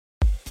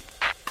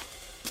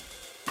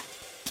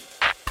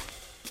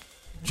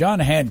John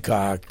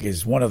Hancock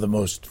is one of the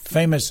most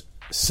famous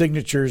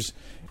signatures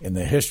in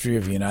the history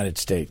of the United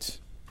States.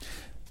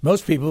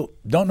 Most people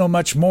don't know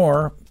much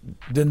more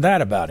than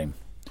that about him.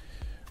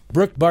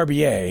 Brooke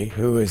Barbier,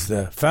 who is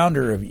the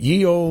founder of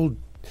Ye Olde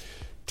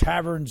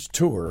Taverns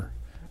Tour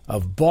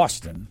of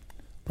Boston,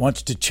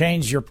 wants to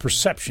change your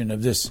perception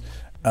of this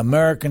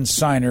American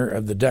signer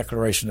of the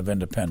Declaration of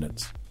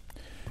Independence.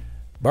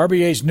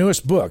 Barbier's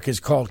newest book is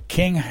called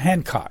King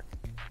Hancock.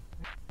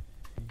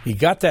 He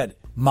got that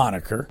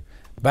moniker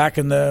back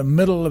in the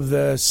middle of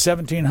the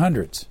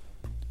 1700s.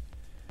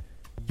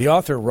 The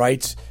author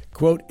writes,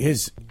 quote,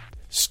 his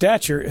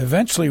stature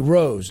eventually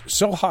rose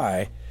so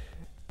high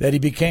that he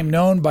became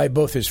known by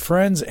both his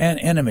friends and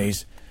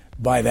enemies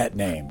by that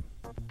name.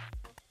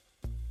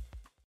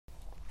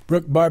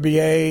 Brooke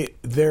Barbier,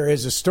 there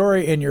is a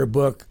story in your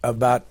book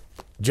about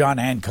John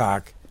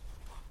Hancock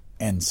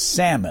and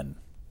salmon.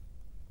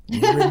 Do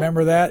you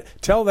remember that?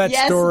 Tell that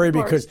yes, story,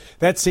 because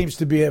that seems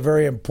to be a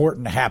very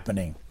important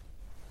happening.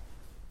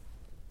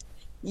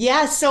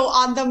 Yeah, so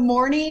on the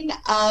morning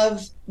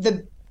of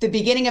the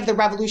beginning of the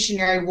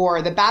Revolutionary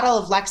War, the Battle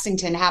of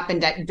Lexington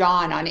happened at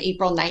dawn on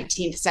April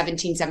 19th,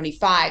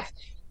 1775.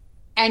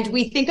 And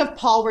we think of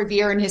Paul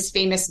Revere and his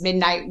famous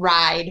midnight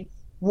ride,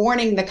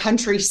 warning the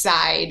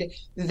countryside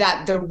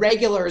that the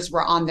regulars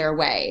were on their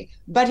way.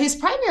 But his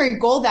primary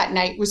goal that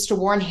night was to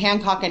warn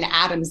Hancock and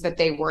Adams that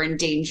they were in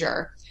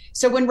danger.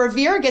 So when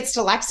Revere gets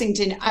to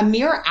Lexington, a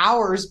mere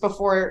hours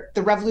before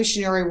the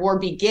Revolutionary War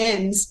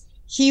begins,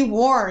 he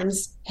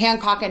warns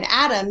Hancock and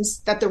Adams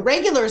that the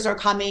regulars are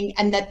coming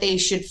and that they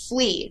should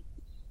flee.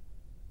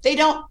 They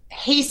don't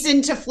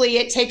hasten to flee.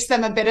 It takes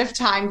them a bit of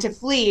time to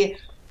flee.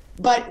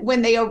 But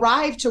when they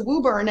arrive to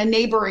Woburn, a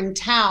neighboring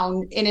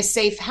town, in a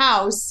safe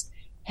house,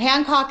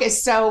 Hancock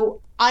is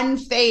so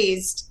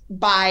unfazed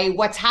by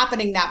what's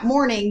happening that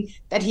morning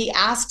that he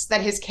asks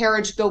that his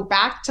carriage go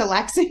back to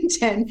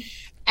Lexington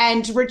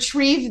and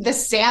retrieve the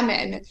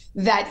salmon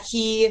that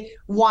he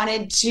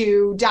wanted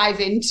to dive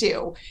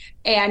into.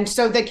 And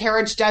so the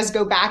carriage does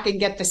go back and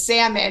get the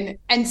salmon.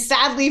 And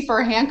sadly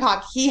for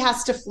Hancock, he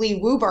has to flee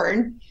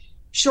Woburn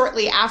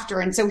shortly after.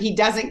 And so he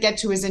doesn't get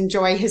to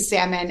enjoy his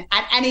salmon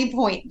at any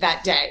point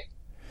that day.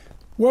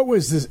 What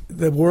was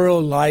the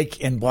world like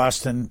in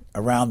Boston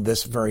around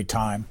this very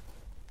time?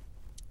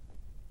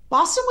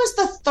 Boston was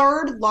the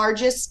third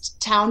largest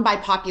town by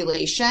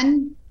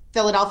population.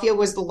 Philadelphia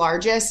was the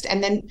largest,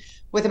 and then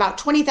with about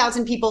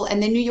 20,000 people,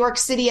 and then New York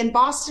City and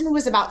Boston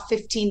was about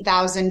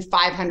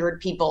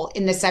 15,500 people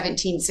in the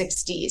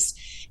 1760s.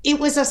 It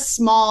was a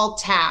small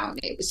town.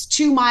 It was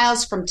 2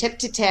 miles from tip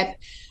to tip,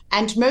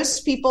 and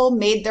most people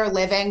made their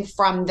living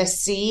from the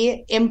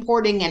sea,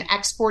 importing and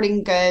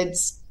exporting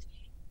goods.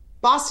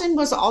 Boston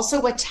was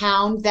also a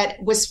town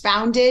that was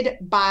founded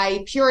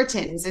by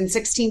Puritans in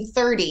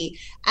 1630,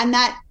 and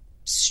that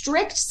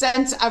strict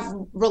sense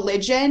of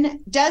religion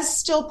does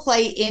still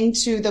play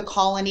into the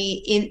colony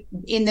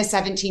in the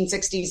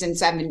 1760s and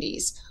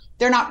 70s.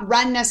 They're not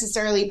run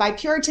necessarily by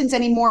Puritans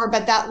anymore,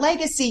 but that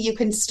legacy you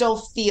can still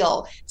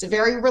feel. It's a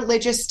very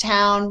religious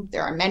town.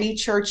 There are many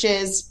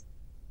churches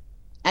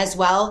as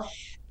well.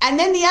 And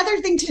then the other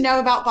thing to know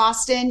about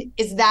Boston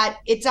is that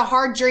it's a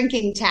hard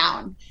drinking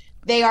town.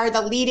 They are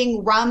the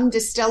leading rum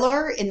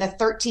distiller in the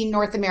 13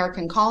 North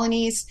American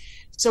colonies.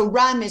 So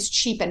rum is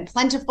cheap and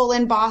plentiful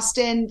in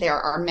Boston. There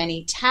are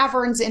many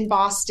taverns in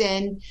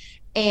Boston.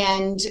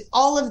 And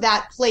all of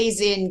that plays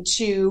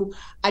into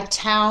a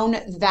town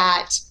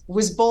that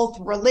was both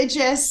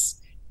religious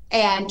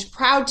and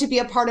proud to be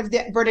a part of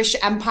the British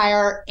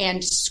Empire,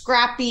 and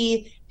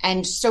scrappy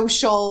and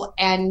social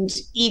and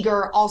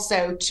eager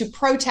also to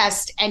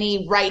protest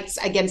any rights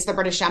against the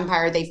British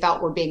Empire they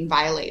felt were being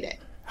violated.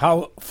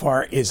 How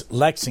far is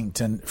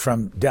Lexington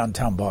from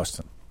downtown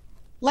Boston?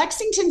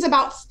 Lexington's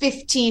about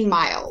 15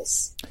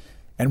 miles.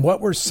 And what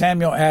were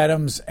Samuel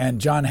Adams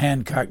and John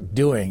Hancock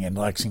doing in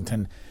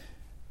Lexington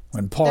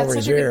when Paul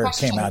Revere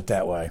came out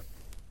that way?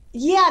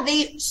 Yeah,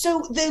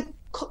 so the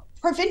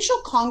Provincial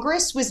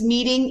Congress was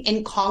meeting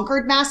in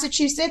Concord,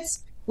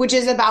 Massachusetts, which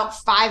is about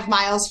 5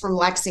 miles from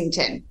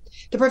Lexington.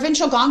 The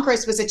Provincial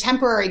Congress was a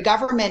temporary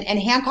government, and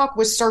Hancock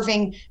was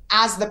serving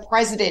as the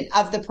president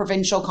of the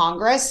Provincial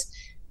Congress.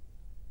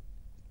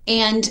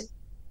 And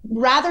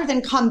rather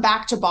than come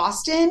back to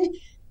Boston,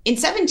 in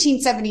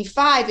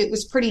 1775, it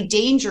was pretty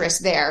dangerous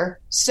there.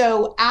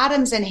 So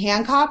Adams and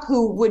Hancock,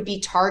 who would be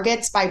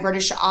targets by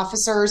British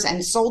officers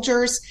and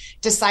soldiers,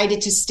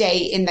 decided to stay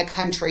in the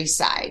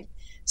countryside.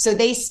 So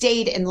they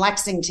stayed in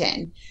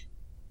Lexington.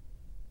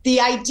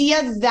 The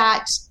idea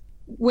that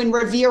when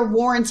Revere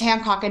warns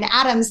Hancock and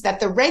Adams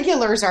that the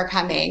regulars are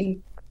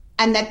coming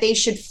and that they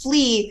should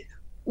flee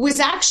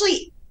was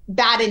actually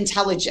bad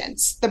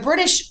intelligence. The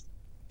British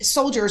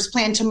soldiers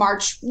planned to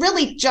march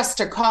really just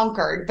to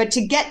Concord, but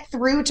to get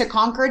through to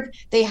Concord,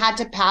 they had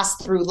to pass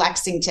through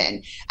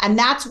Lexington. And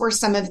that's where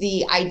some of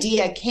the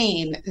idea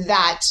came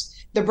that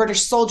the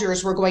British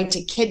soldiers were going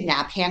to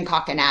kidnap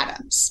Hancock and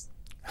Adams.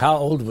 How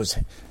old was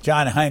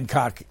John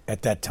Hancock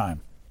at that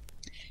time?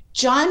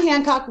 John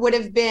Hancock would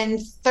have been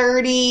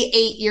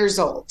 38 years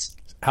old.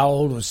 How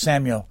old was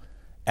Samuel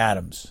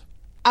Adams?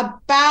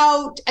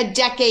 About a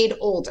decade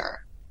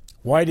older.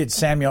 Why did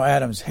Samuel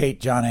Adams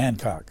hate John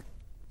Hancock?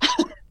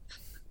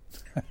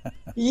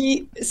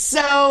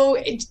 So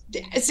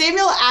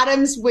Samuel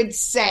Adams would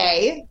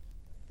say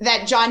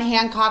that John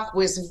Hancock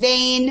was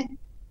vain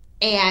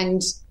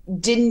and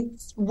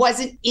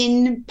wasn't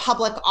in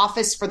public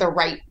office for the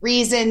right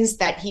reasons,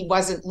 that he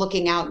wasn't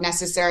looking out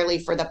necessarily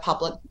for the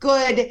public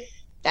good,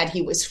 that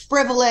he was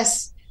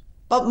frivolous.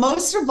 But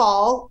most of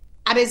all,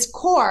 at his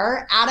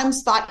core,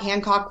 Adams thought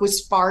Hancock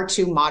was far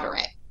too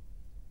moderate.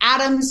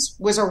 Adams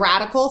was a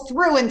radical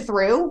through and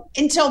through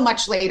until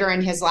much later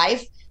in his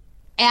life.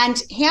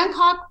 And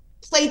Hancock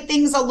played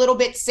things a little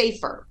bit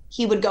safer.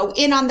 He would go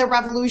in on the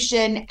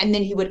revolution and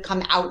then he would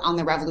come out on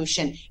the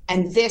revolution.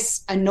 And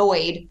this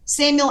annoyed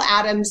Samuel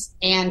Adams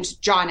and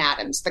John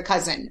Adams, the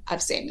cousin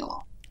of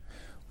Samuel.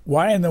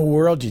 Why in the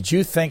world did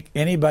you think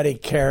anybody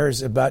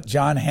cares about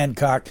John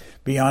Hancock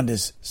beyond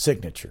his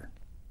signature?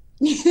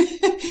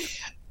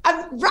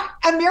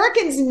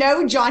 Americans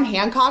know John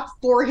Hancock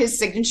for his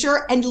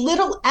signature and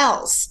little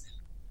else.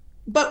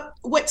 But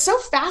what so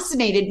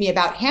fascinated me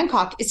about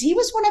Hancock is he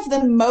was one of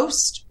the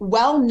most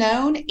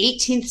well-known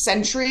 18th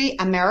century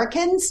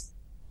Americans.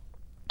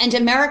 And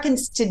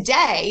Americans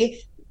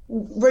today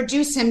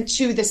reduce him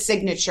to the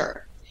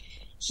signature.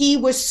 He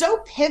was so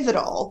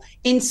pivotal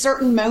in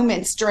certain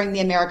moments during the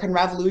American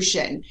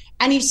Revolution,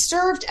 and he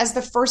served as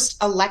the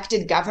first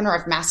elected governor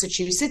of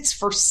Massachusetts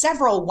for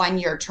several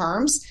one-year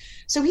terms.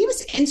 So he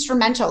was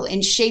instrumental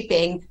in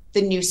shaping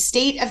the new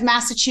state of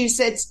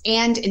Massachusetts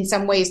and in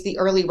some ways the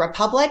early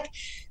republic.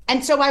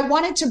 And so I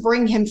wanted to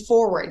bring him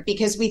forward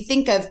because we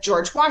think of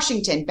George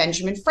Washington,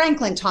 Benjamin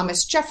Franklin,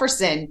 Thomas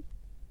Jefferson,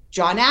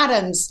 John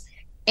Adams,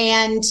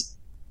 and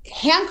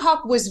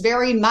Hancock was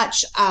very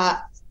much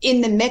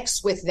in the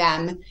mix with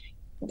them,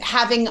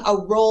 having a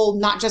role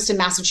not just in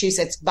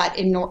Massachusetts, but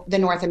in the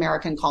North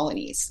American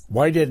colonies.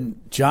 Why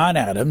didn't John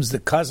Adams, the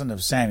cousin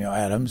of Samuel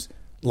Adams,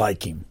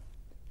 like him?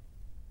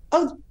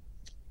 Oh,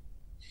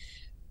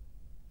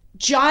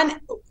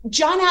 John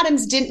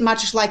Adams didn't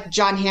much like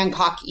John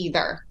Hancock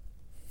either,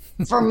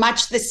 for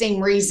much the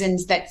same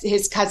reasons that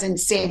his cousin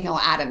Samuel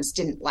Adams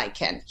didn't like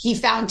him. He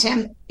found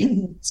him,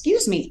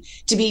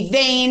 to be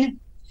vain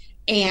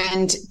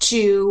and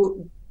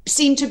to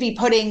seem to be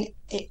putting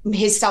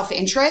his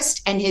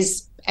self-interest and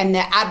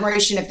the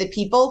admiration of the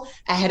people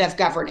ahead of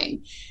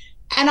governing.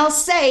 And I'll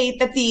say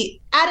that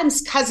the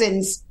Adams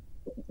cousins,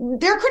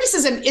 their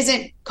criticism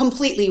isn't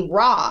completely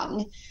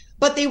wrong,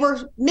 but they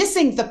were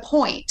missing the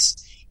point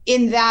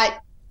in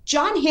that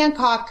John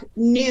Hancock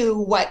knew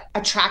what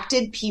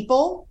attracted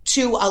people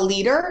to a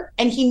leader,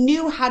 and he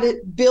knew how to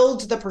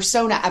build the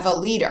persona of a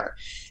leader.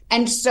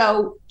 And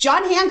so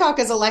John Hancock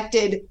is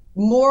elected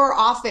more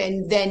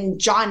often than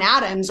John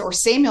Adams or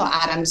Samuel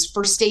Adams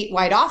for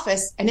statewide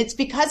office, and it's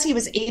because he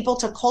was able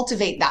to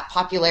cultivate that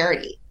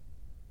popularity.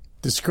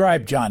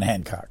 Describe John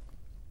Hancock.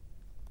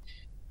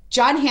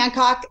 John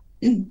Hancock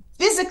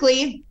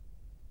physically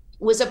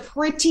was a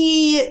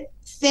pretty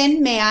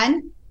thin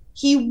man.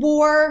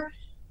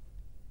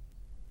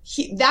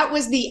 That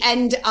was the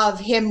end of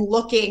him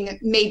looking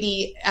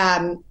maybe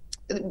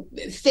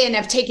thin,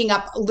 of taking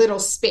up little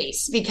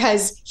space,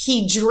 because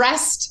he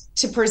dressed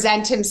to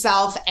present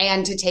himself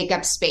and to take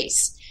up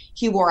space.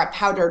 He wore a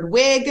powdered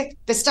wig.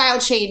 The style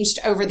changed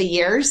over the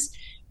years,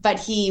 but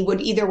he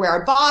would either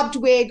wear a bobbed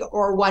wig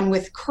or one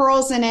with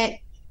curls in it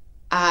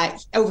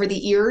over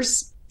the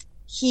ears.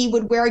 He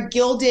would wear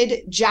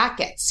gilded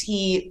jackets.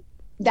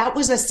 That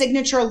was a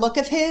signature look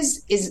of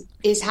his,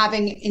 is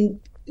having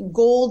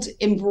gold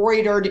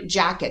embroidered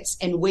jackets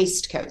and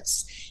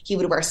waistcoats. He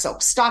would wear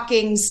silk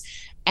stockings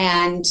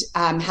and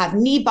have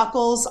knee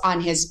buckles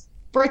on his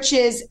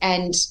breeches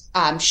and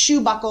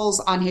shoe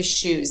buckles on his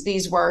shoes.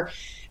 These were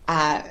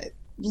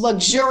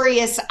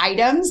luxurious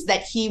items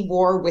that he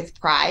wore with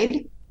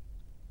pride.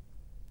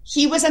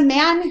 He was a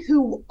man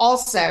who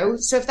also,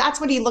 so if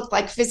that's what he looked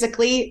like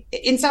physically,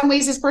 in some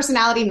ways his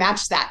personality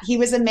matched that. He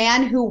was a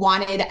man who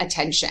wanted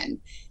attention.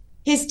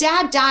 His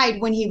dad died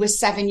when he was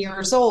 7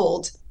 years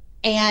old,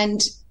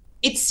 and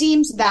it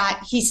seems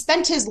that he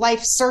spent his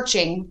life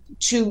searching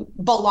to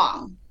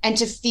belong and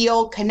to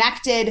feel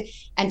connected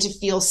and to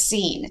feel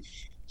seen.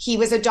 He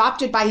was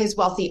adopted by his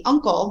wealthy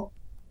uncle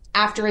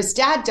after his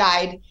dad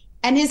died,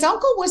 and his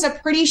uncle was a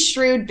pretty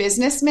shrewd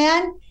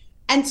businessman.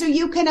 And so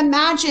you can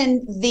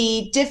imagine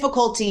the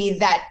difficulty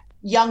that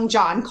young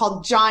John,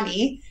 called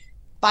Johnny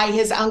by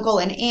his uncle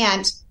and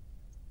aunt,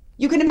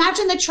 you can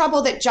imagine the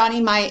trouble that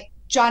Johnny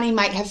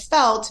might have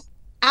felt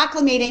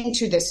acclimating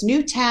to this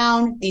new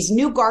town, these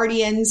new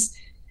guardians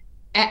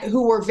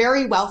who were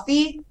very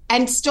wealthy,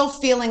 and still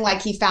feeling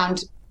like he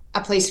found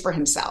a place for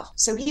himself.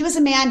 So he was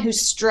a man who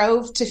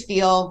strove to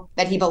feel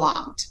that he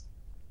belonged.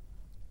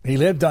 He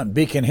lived on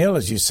Beacon Hill,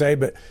 as you say,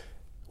 but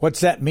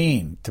what's that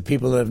mean to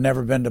people that have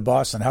never been to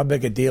Boston? How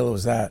big a deal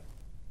was that?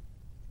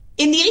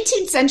 In the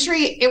 18th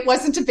century, it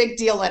wasn't a big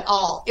deal at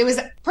all. It was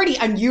pretty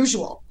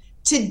unusual.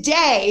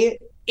 Today,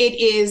 it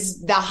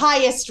is the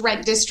highest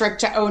rent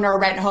district to own or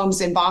rent homes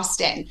in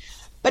Boston.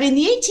 But in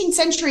the 18th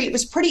century, it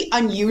was pretty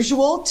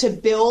unusual to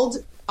build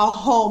a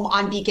home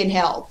on Beacon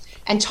Hill.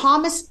 And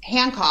Thomas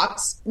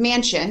Hancock's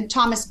mansion,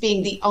 Thomas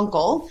being the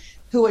uncle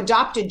who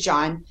adopted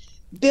John,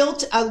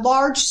 built a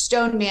large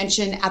stone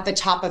mansion at the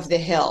top of the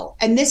hill.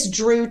 And this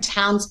drew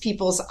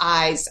townspeople's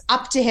eyes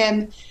up to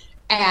him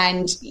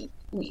and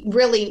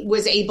really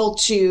was able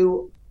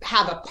to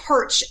have a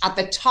perch at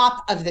the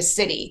top of the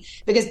city,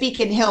 because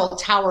Beacon Hill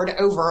towered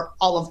over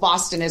all of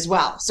Boston as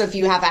well. So if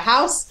you have a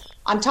house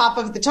on top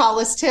of the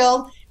tallest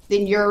hill,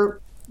 then you're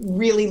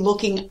really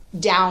looking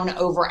down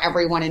over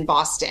everyone in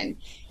Boston.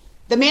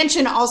 The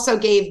mansion also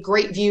gave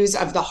great views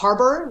of the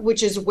harbor,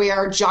 which is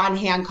where John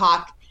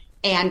Hancock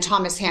and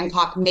Thomas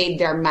Hancock made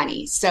their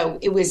money. So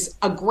it was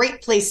a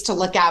great place to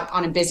look out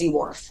on a busy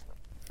wharf.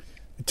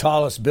 The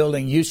tallest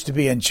building used to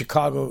be in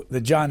Chicago,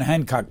 the John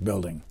Hancock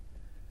Building.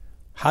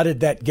 How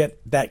did that get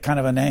that kind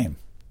of a name?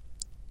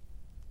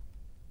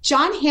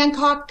 John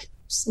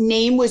Hancock's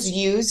name was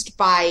used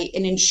by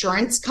an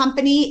insurance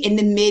company in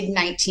the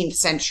mid-19th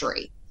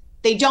century.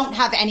 They don't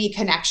have any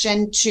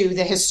connection to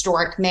the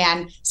historic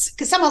man,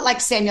 somewhat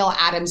like Samuel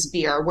Adams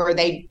Beer, where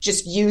they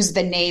just use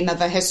the name of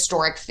a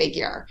historic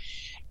figure.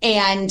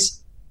 And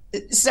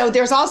so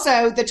there's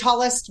also the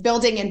tallest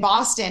building in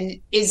Boston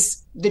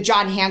is the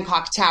John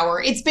Hancock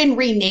Tower. It's been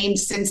renamed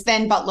since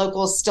then, but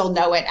locals still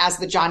know it as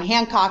the John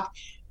Hancock.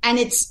 And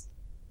it's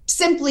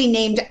simply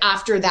named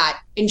after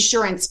that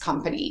insurance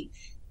company.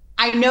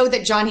 I know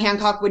that John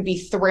Hancock would be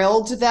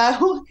thrilled,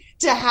 though,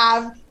 to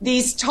have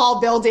these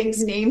tall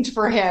buildings named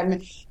for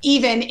him,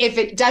 even if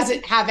it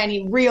doesn't have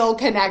any real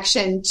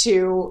connection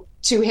to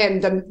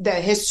him, the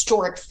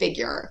historic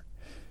figure.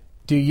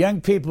 Do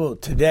young people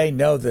today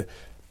know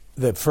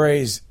the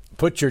phrase,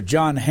 put your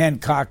John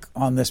Hancock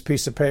on this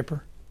piece of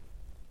paper?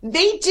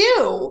 They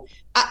do.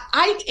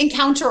 I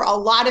encounter a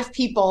lot of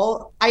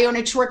people. I own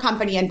a tour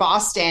company in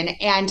Boston,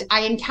 and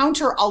I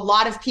encounter a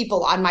lot of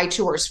people on my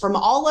tours from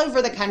all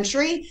over the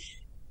country.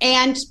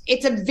 And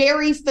it's a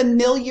very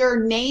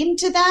familiar name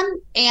to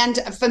them and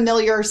a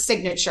familiar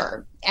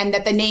signature, and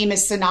that the name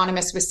is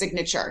synonymous with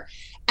signature.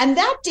 And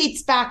that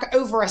dates back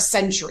over a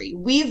century.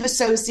 We've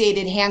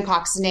associated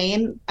Hancock's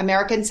name,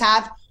 Americans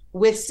have,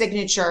 with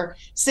signature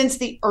since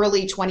the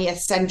early 20th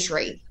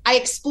century. I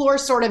explore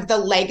sort of the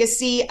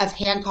legacy of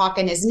Hancock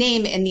and his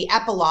name in the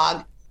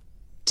epilogue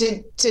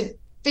to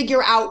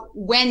figure out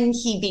when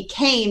he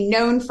became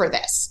known for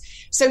this.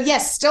 So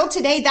yes, still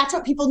today, that's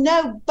what people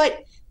know,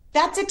 but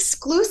that's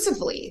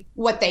exclusively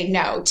what they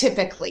know.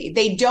 Typically,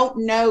 they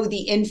don't know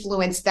the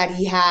influence that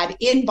he had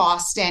in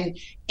Boston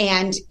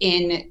and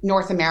in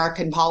North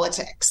American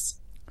politics.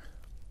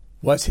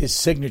 Was his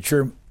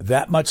signature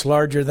that much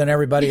larger than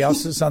everybody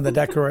else's on the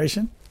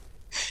Declaration?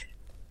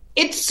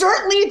 It's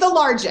certainly the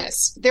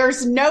largest.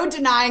 There's no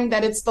denying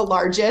that it's the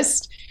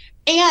largest.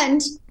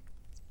 And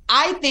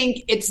I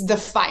think it's the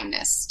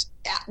finest.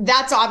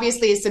 That's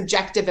obviously a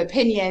subjective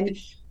opinion,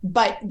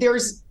 but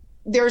there's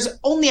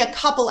only a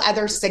couple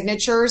other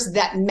signatures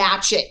that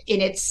match it in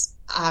its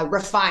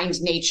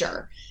refined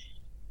nature.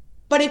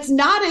 But it's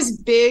not as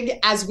big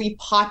as we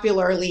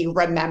popularly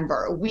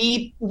remember.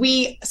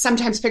 We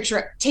sometimes picture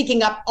it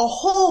taking up a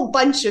whole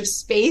bunch of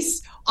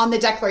space on the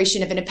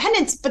Declaration of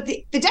Independence, but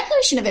the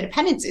Declaration of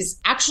Independence is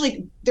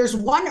actually, there's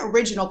one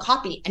original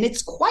copy, and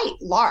it's quite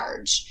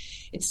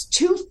large. It's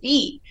 2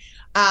 feet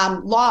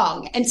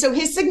long. And so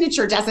his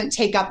signature doesn't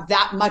take up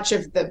that much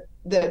of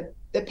the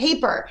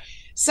paper.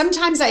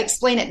 Sometimes I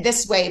explain it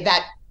this way,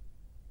 that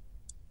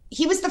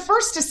he was the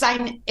first to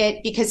sign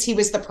it because he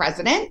was the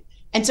president.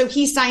 And so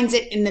he signs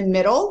it in the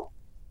middle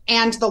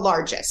and the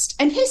largest.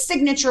 And his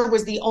signature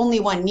was the only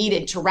one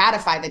needed to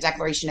ratify the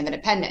Declaration of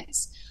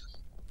Independence.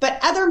 But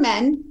other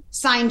men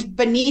signed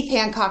beneath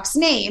Hancock's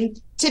name,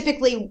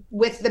 typically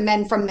with the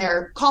men from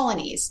their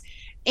colonies.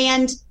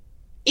 And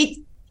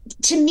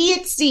to me,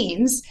 it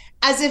seems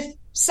as if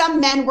some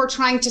men were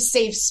trying to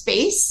save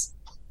space.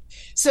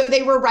 So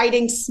they were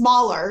writing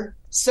smaller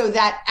so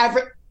that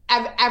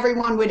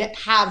everyone would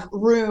have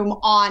room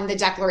on the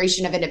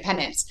Declaration of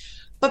Independence.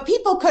 But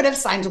people could have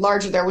signed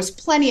larger. There was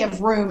plenty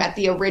of room at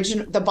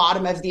the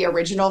bottom of the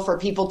original for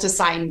people to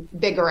sign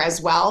bigger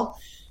as well.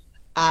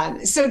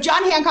 So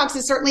John Hancock's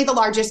is certainly the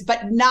largest,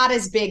 but not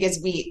as big as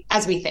we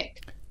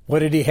think. What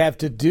did he have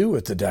to do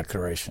with the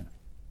Declaration?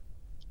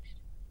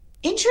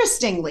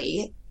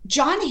 Interestingly,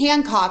 John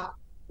Hancock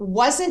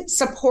wasn't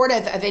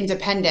supportive of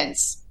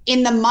independence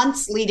in the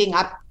months leading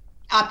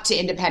up to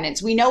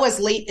independence. We know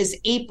as late as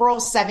April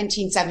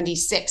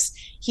 1776,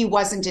 he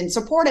wasn't in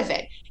support of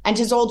it. And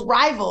his old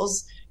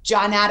rivals,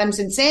 John Adams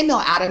and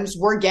Samuel Adams,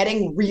 were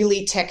getting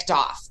really ticked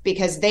off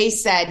because they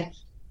said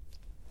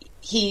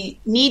he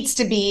needs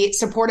to be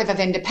supportive of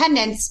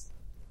independence.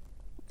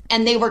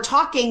 And they were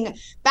talking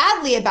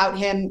badly about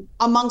him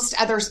amongst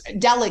other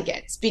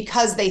delegates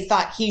because they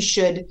thought he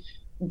should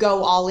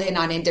go all in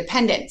on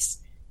independence.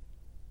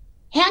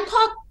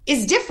 Hancock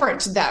is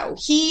different, though.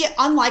 He,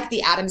 unlike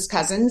the Adams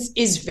cousins,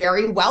 is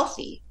very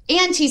wealthy,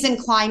 and he's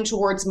inclined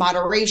towards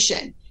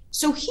moderation.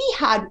 So he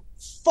had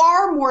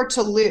far more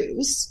to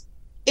lose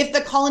if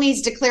the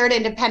colonies declared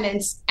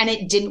independence and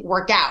it didn't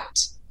work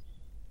out.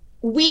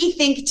 We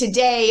think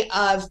today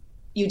of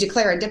you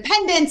declare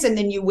independence and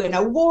then you win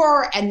a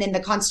war and then the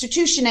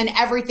Constitution and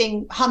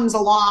everything hums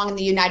along and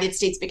the United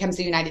States becomes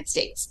the United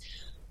States.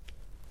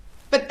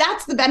 But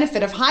that's the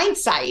benefit of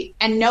hindsight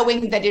and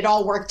knowing that it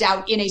all worked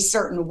out in a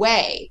certain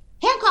way.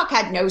 Hancock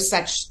had no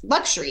such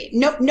luxury.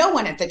 No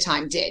one at the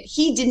time did.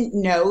 He didn't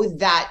know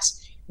that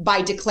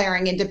by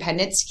declaring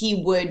independence,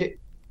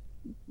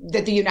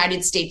 that the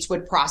United States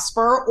would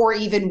prosper or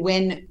even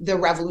win the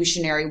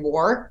Revolutionary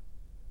War.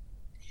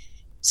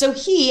 So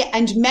he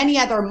and many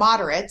other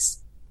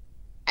moderates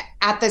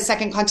at the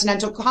Second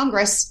Continental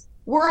Congress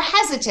were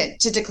hesitant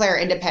to declare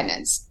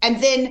independence.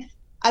 And then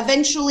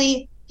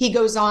eventually he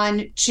goes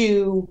on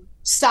to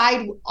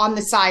side on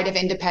the side of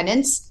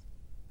independence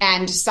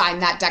and sign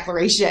that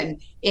declaration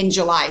in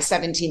July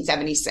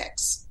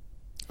 1776.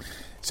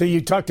 So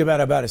you talked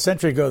about a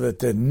century ago that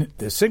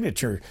the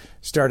signature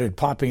started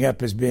popping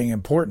up as being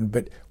important,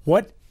 but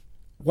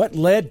what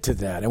led to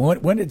that? And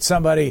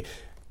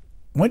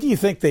when do you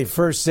think they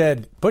first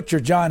said, put your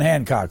John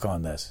Hancock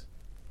on this?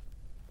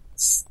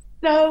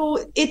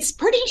 So it's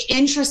pretty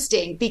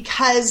interesting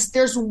because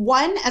there's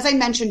one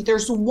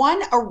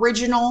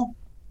original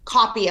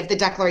copy of the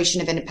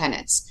Declaration of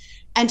Independence.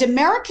 And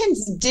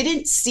Americans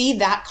didn't see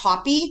that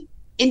copy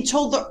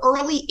until the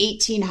early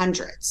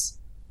 1800s.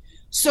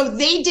 So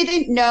they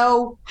didn't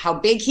know how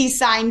big he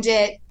signed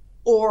it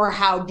or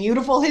how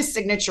beautiful his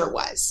signature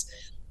was.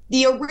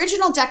 The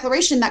original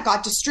declaration that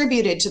got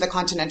distributed to the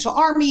Continental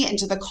Army and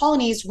to the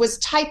colonies was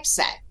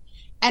typeset.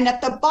 And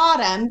at the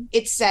bottom,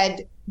 it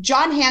said,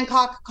 John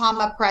Hancock,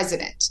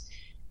 President,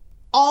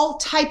 all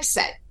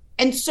typeset.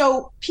 And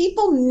so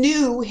people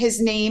knew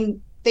his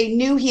name. They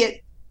knew he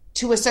had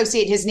to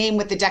associate his name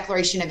with the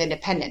Declaration of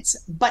Independence,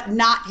 but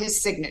not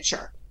his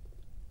signature.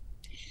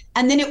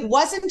 And then it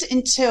wasn't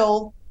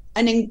until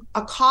a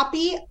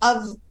copy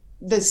of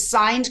the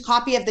signed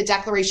copy of the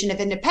Declaration of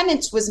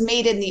Independence was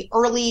made in the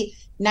early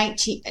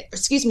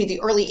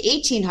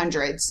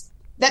 1800s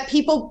that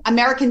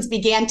Americans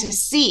began to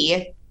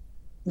see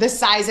the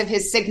size of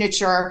his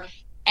signature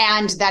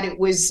and that it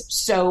was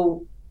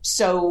so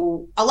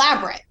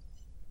elaborate.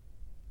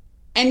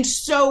 And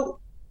so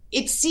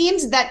it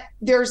seems that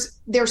there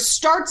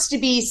starts to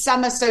be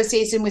some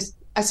association with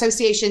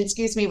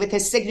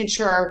his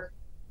signature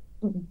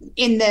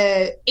in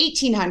the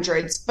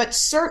 1800s, but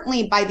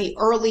certainly by the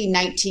early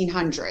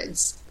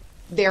 1900s,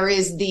 there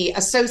is the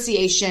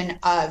association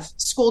of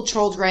school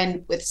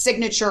children with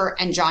signature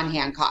and John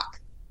Hancock.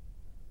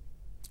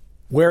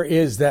 Where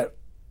is that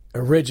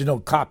original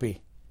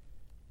copy?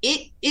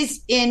 It is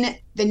in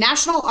the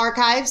National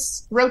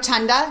Archives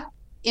Rotunda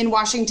in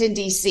Washington,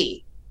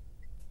 D.C.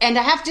 And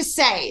I have to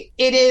say,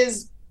 it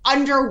is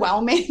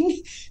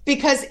underwhelming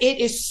because it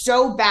is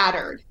so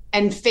battered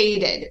and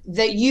faded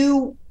that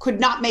you could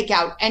not make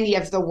out any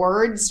of the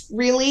words,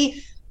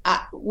 really.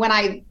 When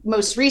I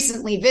most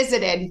recently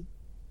visited,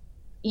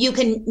 you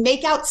can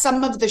make out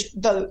some of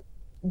the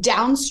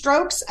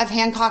downstrokes of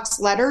Hancock's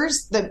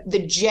letters.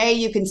 The J,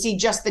 you can see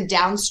just the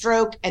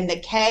downstroke, and the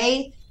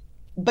K,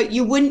 but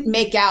you wouldn't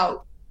make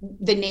out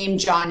the name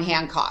John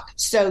Hancock.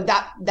 So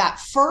that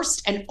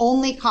first and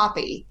only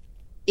copy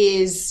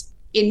is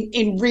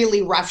in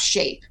really rough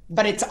shape,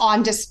 but it's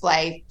on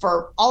display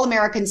for all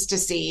Americans to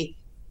see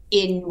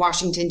in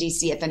Washington,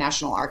 D.C. at the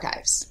National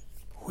Archives.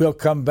 We'll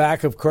come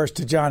back, of course,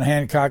 to John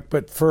Hancock,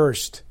 but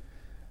first,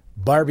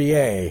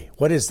 Barbier.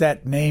 What is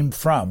that name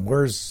from?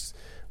 Where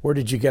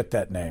did you get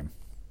that name?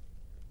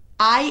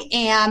 I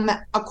am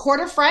a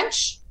quarter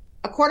French,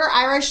 a quarter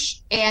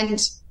Irish,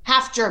 and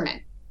half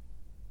German.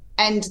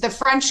 And the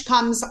French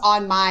comes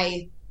on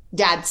my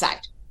dad's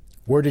side.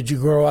 Where did you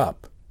grow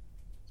up?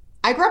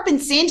 I grew up in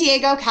San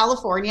Diego,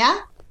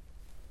 California.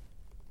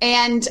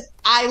 And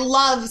I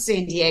love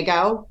San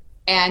Diego.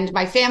 And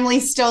my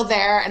family's still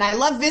there, and I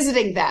love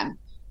visiting them.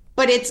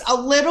 But it's a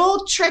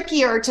little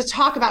trickier to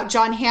talk about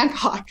John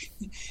Hancock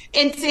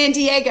in San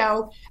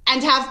Diego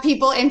and have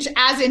people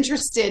as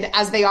interested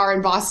as they are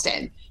in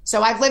Boston.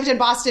 So I've lived in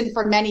Boston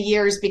for many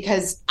years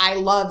because I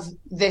love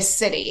this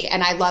city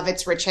and I love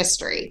its rich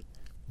history.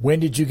 When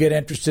did you get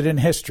interested in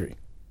history?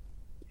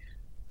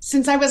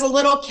 Since I was a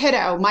little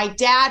kiddo. My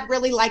dad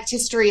really liked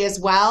history as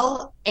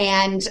well,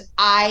 and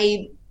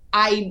I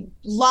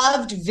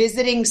loved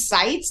visiting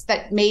sites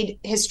that made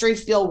history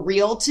feel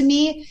real to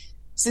me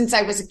since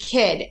I was a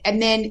kid. And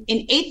then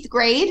in 8th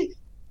grade,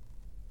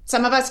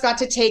 some of us got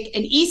to take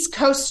an East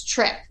Coast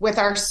trip with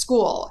our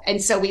school.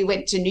 And so we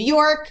went to New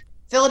York,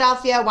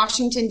 Philadelphia,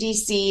 Washington,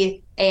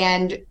 D.C.,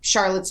 and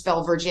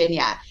Charlottesville,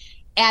 Virginia.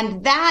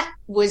 And that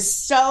was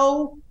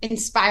so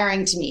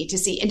inspiring to me to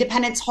see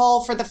Independence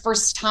Hall for the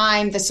first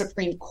time, the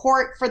Supreme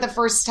Court for the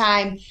first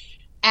time.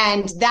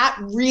 And that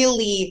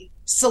really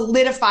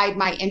solidified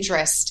my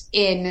interest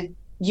in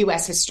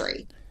U.S.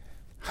 history.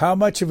 How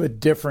much of a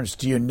difference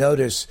do you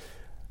notice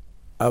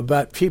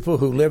about people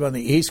who live on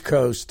the East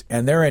Coast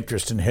and their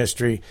interest in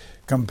history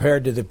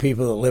compared to the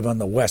people that live on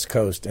the West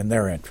Coast and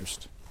their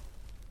interest?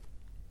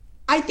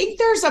 I think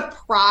there's a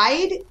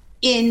pride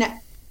in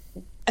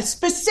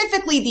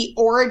specifically the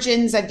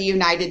origins of the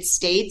United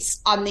States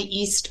on the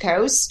East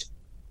Coast,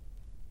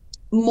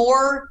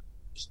 more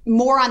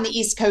on the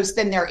East Coast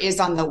than there is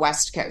on the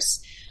West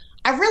Coast.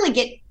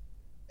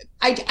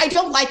 I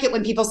don't like it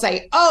when people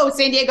say, oh,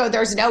 San Diego,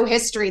 there's no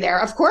history there.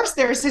 Of course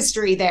there's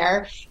history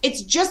there.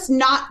 It's just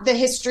not the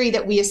history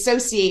that we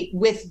associate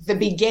with the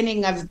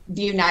beginning of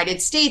the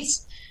United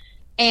States.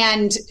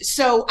 And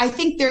so I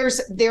think there's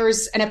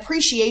an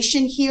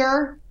appreciation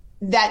here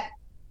that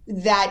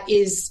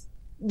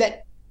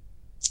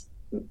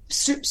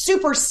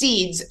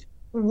supersedes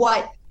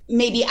what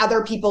maybe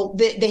other people,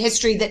 the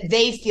history that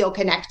they feel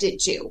connected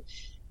to.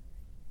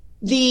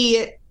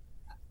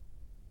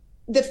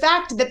 The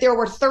fact that there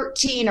were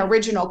 13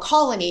 original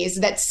colonies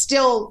that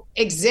still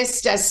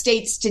exist as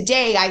states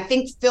today, I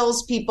think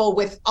fills people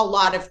with a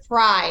lot of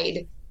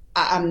pride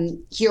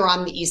here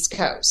on the East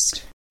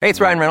Coast. Hey, it's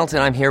Ryan Reynolds,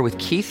 and I'm here with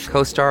Keith,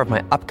 co-star of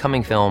my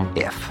upcoming film,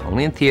 If,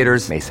 only in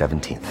theaters May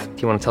 17th.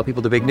 Do you want to tell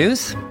people the big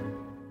news?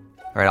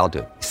 All right, I'll do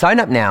it. Sign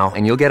up now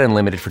and you'll get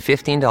unlimited for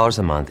 $15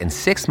 a month and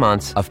 6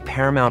 months of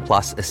Paramount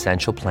Plus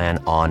Essential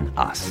Plan on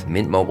us.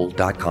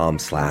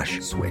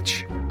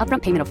 MintMobile.com/switch.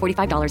 Upfront payment of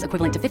 $45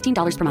 equivalent to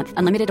 $15 per month.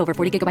 Unlimited over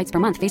 40 gigabytes per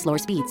month. Face lower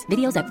speeds.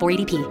 Videos at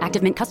 480p.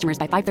 Active Mint customers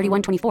by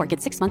 531.24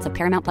 get 6 months of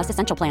Paramount Plus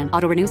Essential Plan.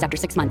 Auto renews after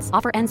 6 months.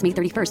 Offer ends May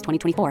 31st,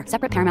 2024.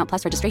 Separate Paramount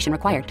Plus registration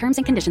required. Terms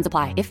and conditions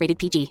apply if rated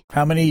PG.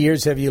 How many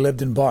years have you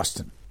lived in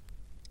Boston?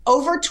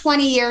 Over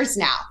 20 years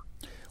now.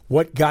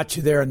 What got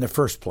you there in the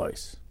first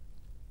place?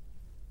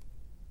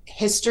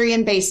 History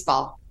and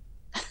baseball.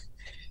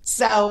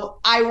 So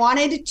I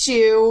wanted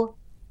to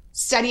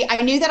study.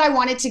 I knew that I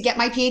wanted to get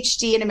my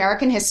PhD in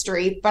American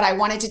history, but I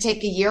wanted to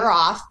take a year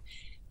off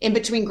in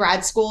between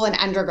grad school and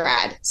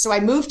undergrad. So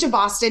I moved to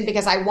Boston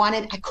because I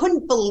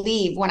couldn't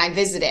believe when I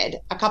visited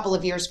a couple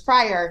of years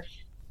prior,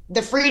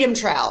 the Freedom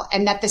Trail,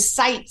 and that the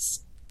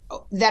sites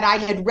that I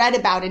had read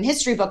about in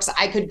history books,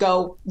 I could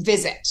go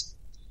visit.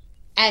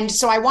 And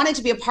so I wanted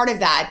to be a part of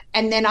that.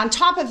 And then on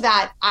top of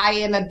that, I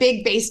am a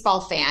big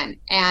baseball fan.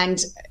 And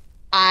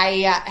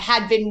I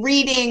had been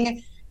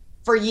reading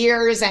for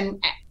years and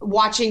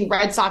watching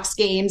Red Sox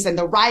games and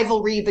the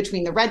rivalry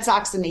between the Red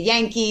Sox and the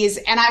Yankees.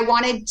 And I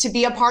wanted to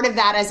be a part of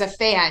that as a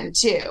fan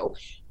too.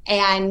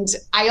 And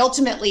I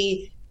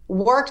ultimately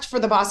worked for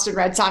the Boston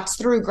Red Sox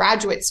through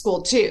graduate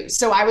school too.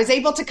 So I was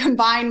able to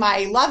combine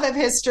my love of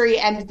history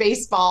and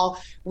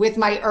baseball with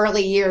my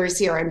early years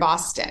here in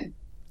Boston.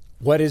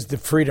 What is the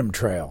Freedom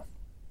Trail?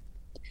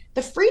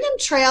 The Freedom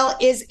Trail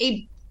is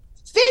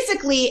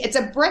it's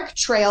a brick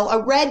trail,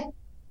 a red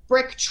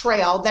brick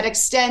trail that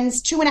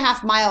extends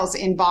 2.5 miles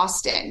in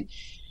Boston.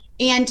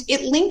 And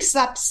it links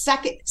up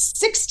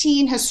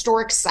 16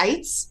 historic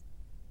sites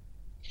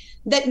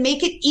that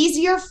make it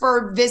easier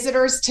for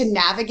visitors to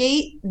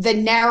navigate the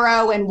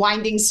narrow and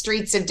winding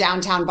streets of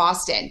downtown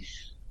Boston.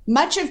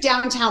 Much of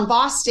downtown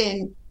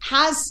Boston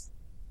has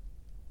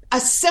a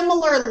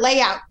similar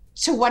layout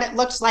to what it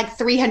looked like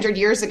 300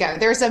 years ago.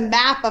 There's a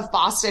map of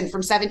Boston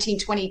from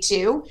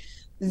 1722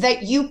 that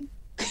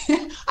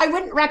I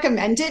wouldn't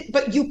recommend it,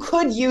 but you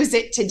could use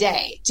it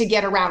today to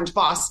get around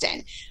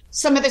Boston.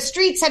 Some of the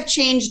streets have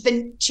changed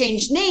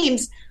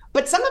names,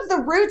 but some of the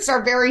routes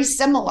are very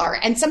similar,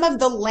 and some of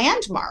the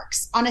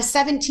landmarks on a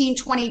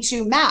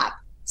 1722 map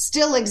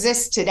still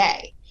exist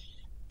today.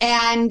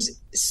 And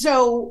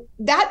so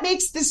that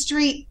makes the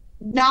streets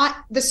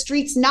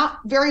not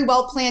very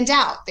well planned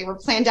out. They were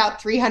planned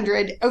out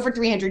over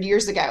 300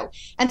 years ago.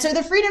 And so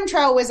the Freedom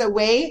Trail was a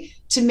way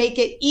to make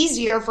it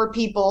easier for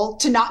people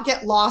to not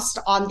get lost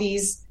on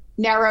these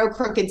narrow,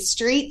 crooked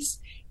streets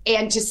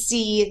and to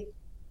see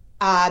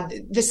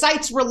the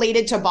sites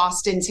related to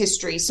Boston's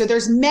history. So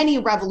there's many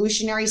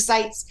revolutionary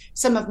sites.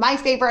 Some of my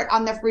favorite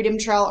on the Freedom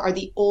Trail are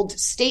the Old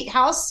State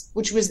House,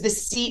 which was the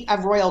seat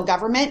of royal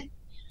government,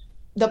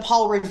 the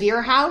Paul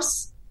Revere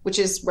House, which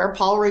is where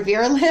Paul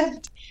Revere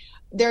lived.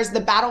 There's the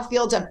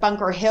battlefield of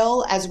Bunker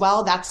Hill as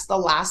well. That's the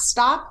last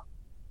stop.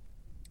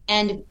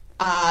 And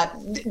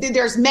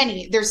there's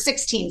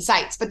 16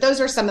 sites, but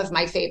those are some of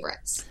my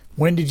favorites.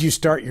 When did you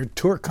start your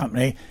tour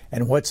company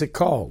and what's it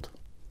called?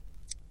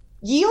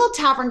 Ye Olde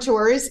Tavern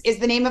Tours is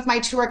the name of my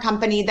tour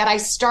company that I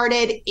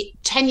started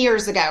 10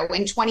 years ago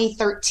in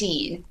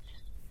 2013.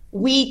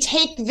 We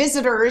take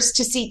visitors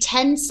to see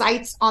 10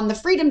 sites on the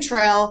Freedom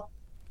Trail.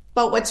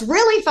 But what's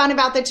really fun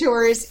about the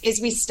tours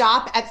is we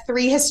stop at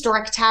 3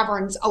 historic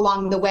taverns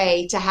along the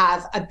way to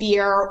have a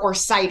beer or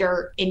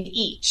cider in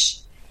each.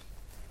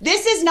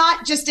 This is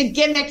not just a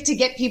gimmick to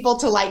get people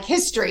to like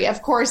history.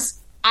 Of course,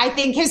 I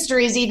think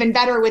history is even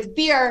better with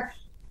beer.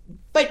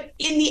 But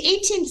in the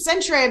 18th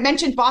century, I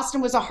mentioned Boston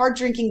was a hard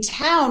drinking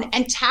town,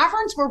 and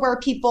taverns were where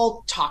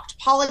people talked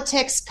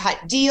politics, cut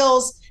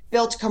deals,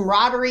 built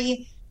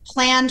camaraderie,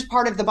 planned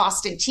part of the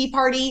Boston Tea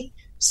Party.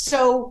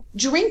 So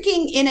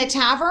drinking in a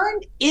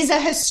tavern is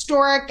a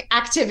historic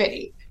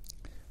activity.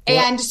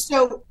 Well, and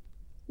so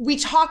we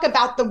talk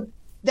about the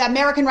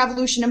American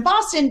Revolution in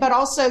Boston, but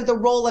also the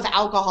role of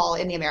alcohol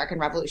in the American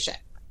Revolution.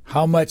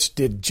 How much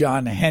did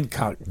John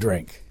Hancock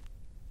drink?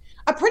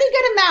 A pretty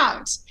good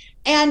amount.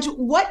 And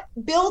what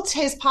built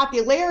his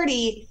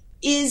popularity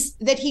is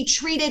that he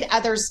treated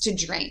others to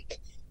drink,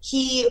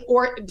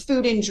 or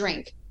food and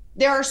drink.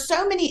 There are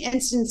so many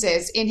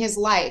instances in his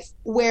life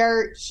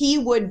where he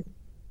would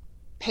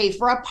pay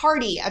for a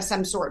party of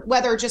some sort,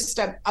 whether just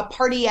a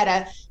party at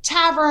a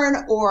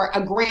tavern or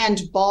a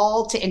grand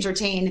ball to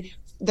entertain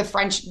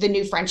the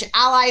new French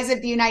allies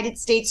of the United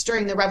States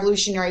during the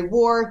Revolutionary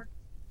War.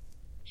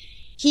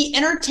 He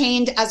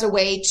entertained as a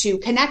way to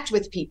connect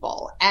with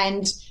people,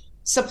 and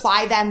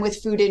supply them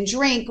with food and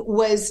drink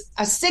was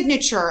a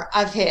signature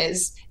of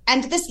his.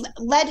 And this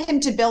led him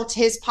to build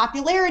his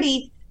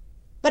popularity.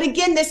 But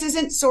again, this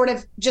isn't sort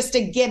of just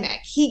a gimmick.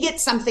 He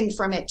gets something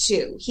from it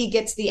too. He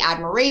gets the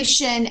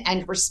admiration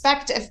and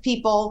respect of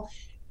people.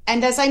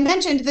 And as I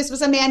mentioned, this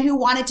was a man who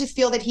wanted to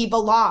feel that he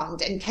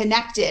belonged and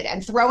connected,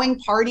 and throwing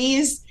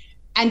parties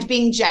and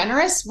being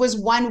generous was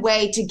one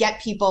way to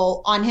get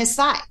people on his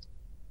side.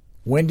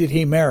 When did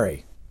he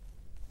marry?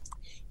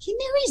 He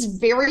marries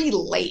very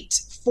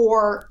late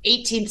for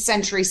 18th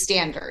century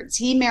standards.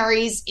 He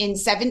marries in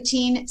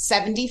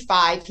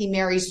 1775. He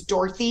marries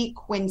Dorothy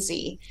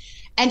Quincy.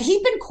 And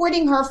he'd been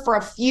courting her for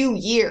a few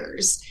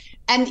years.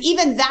 And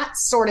even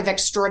that's sort of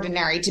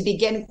extraordinary, to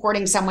begin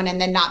courting someone and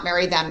then not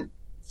marry them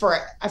for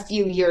a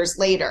few years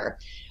later.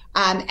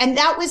 And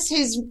that was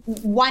his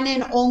one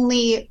and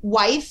only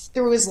wife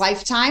through his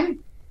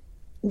lifetime.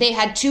 They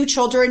had 2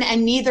 children,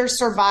 and neither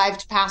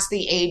survived past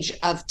the age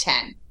of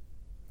 10.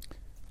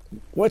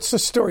 What's the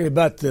story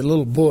about the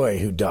little boy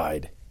who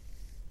died?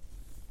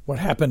 What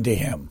happened to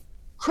him?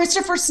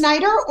 Christopher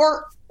Snyder,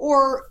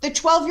 or the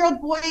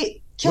 12-year-old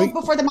boy killed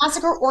before the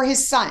massacre, or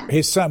his son?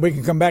 His son. We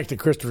can come back to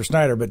Christopher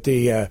Snyder, but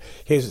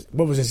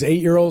what was his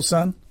 8-year-old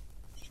son?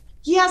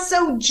 Yeah,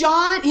 so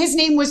his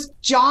name was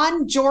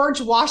John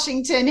George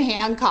Washington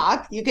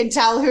Hancock. You can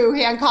tell who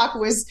Hancock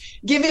was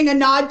giving a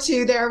nod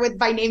to there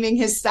by naming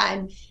his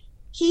son.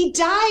 He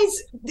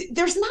dies.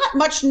 There's not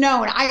much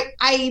known.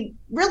 I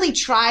really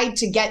tried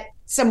to get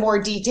some more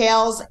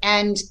details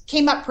and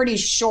came up pretty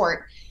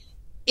short.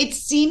 It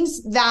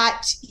seems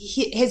that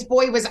his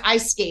boy was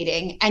ice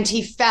skating and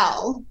he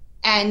fell,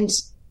 and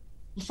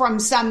from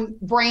some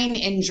brain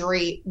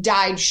injury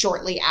died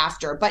shortly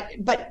after.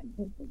 But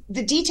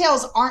the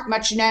details aren't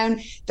much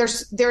known.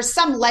 There's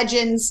some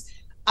legends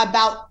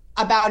about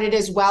it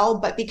as well,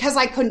 but because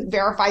I couldn't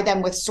verify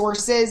them with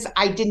sources,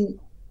 I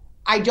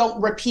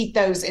don't repeat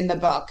those in the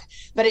book.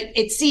 But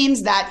it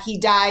seems that he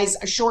dies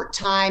a short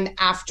time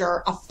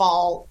after a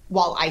fall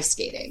while ice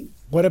skating.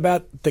 What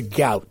about the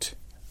gout?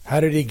 How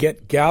did he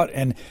get gout,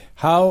 and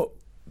how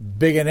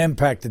big an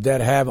impact did that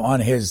have on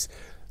his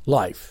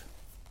life?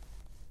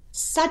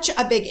 Such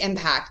a big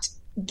impact.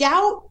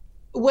 Gout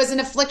was an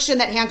affliction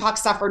that Hancock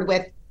suffered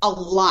with a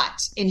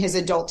lot in his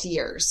adult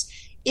years.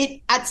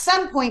 It at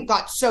some point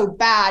got so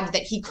bad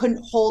that he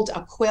couldn't hold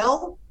a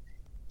quill.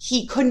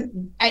 He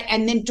couldn't,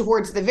 and then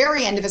towards the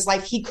very end of his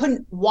life, he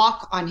couldn't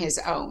walk on his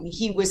own.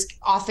 He was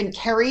often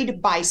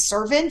carried by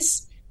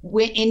servants,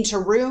 went into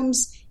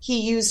rooms.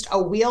 He used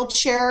a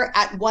wheelchair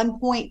at one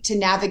point to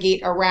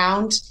navigate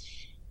around.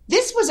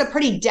 This was a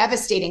pretty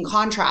devastating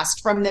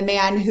contrast from the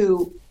man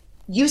who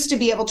used to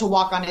be able to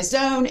walk on his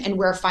own and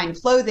wear fine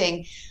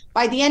clothing.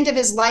 By the end of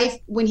his life,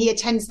 when he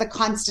attends the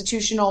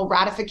Constitutional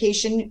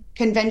Ratification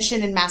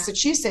Convention in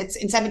Massachusetts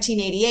in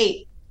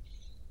 1788,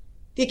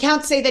 the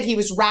accounts say that he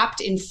was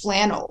wrapped in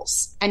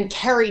flannels and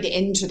carried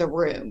into the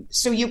room.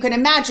 So you can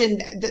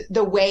imagine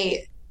the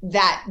way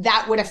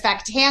that would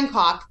affect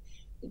Hancock,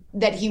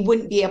 that he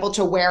wouldn't be able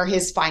to wear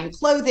his fine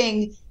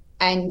clothing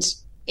and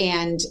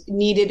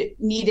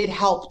needed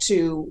help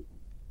to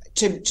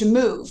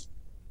move.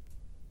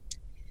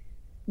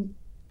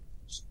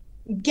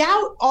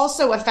 Gout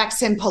also affects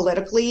him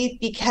politically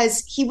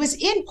because he was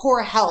in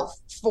poor health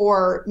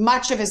for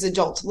much of his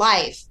adult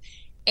life.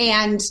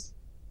 And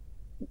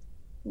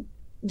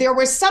there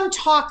was some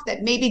talk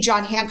that maybe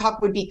John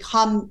Hancock would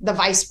become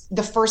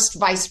the first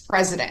vice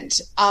president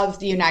of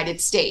the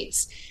United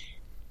States.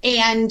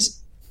 And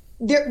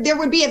there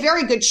would be a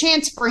very good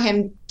chance for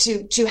him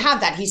to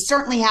have that. He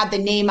certainly had the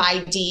name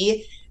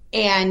ID,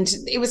 and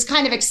it was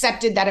kind of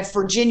accepted that if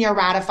Virginia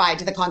ratified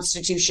the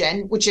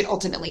Constitution, which it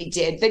ultimately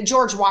did, that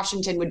George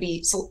Washington would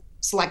be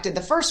selected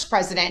the first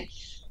president.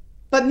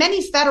 But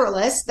many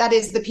Federalists, that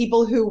is the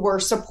people who were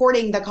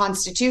supporting the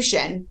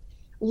Constitution,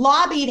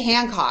 lobbied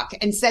Hancock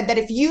and said that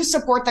if you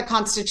support the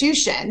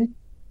Constitution,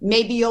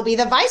 maybe you'll be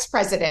the vice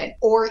president,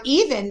 or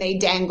even they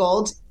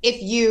dangled,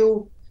 if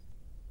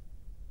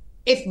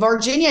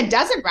Virginia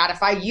doesn't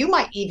ratify, you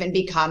might even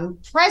become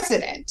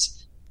president.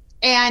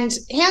 And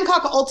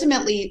Hancock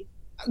ultimately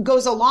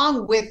goes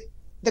along with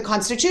the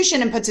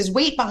Constitution and puts his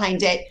weight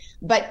behind it.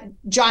 But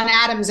John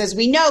Adams, as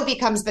we know,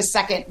 becomes the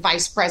second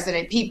vice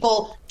president.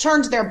 People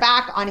turned their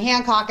back on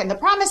Hancock and the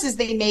promises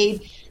they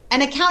made.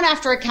 And account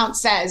after account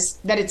says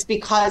that it's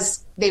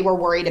because they were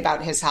worried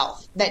about his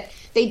health, that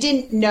they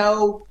didn't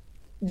know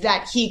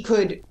that he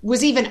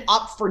was even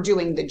up for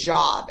doing the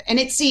job. And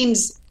it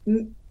seems,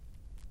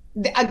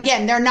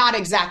 again, they're not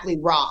exactly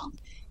wrong.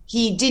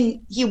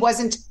 He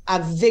wasn't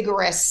a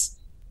vigorous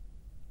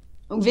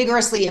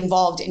vigorously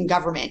involved in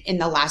government in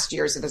the last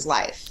years of his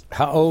life.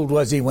 How old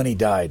was he when he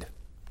died?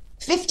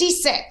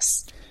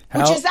 56,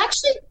 which is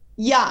actually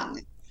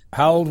young.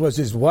 How old was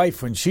his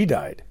wife when she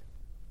died?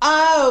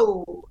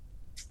 Oh,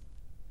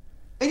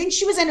 I think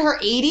she was in her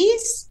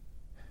 80s.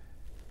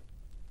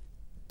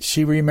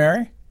 She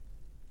remarry?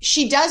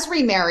 She does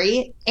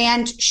remarry,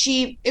 and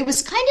it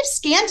was kind of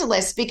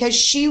scandalous because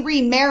she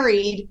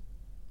remarried,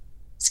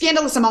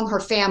 scandalous among her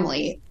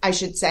family, I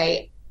should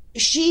say.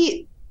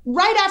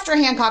 Right after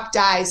Hancock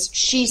dies,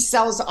 she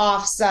sells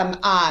off some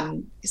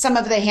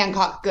of the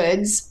Hancock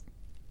goods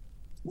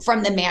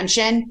from the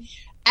mansion.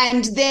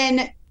 And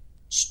then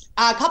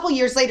a couple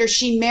years later,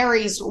 she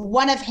marries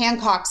one of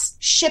Hancock's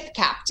ship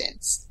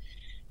captains.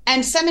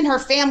 And some in her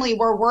family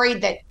were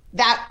worried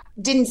that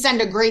didn't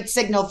send a great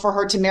signal for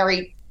her to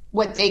marry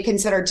what they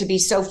considered to be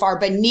so far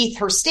beneath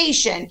her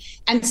station,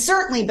 and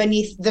certainly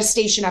beneath the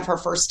station of her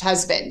first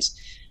husband.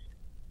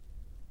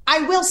 I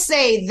will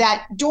say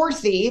that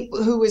Dorothy,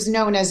 who was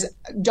known as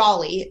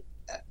Dolly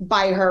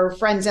by her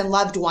friends and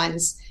loved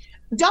ones,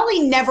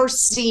 Dolly never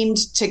seemed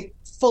to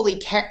fully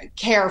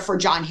care for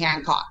John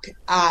Hancock.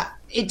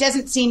 It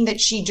doesn't seem that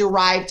she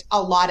derived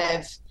a lot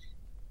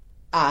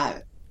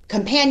of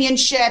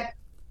companionship,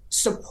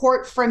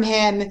 support from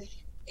him.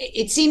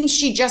 It seems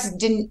she just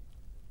didn't.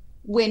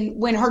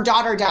 When her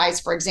daughter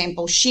dies, for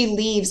example, she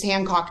leaves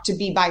Hancock to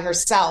be by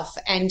herself,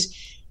 and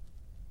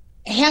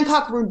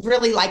Hancock would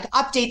really like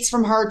updates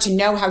from her to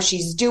know how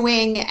she's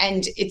doing.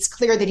 And it's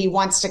clear that he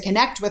wants to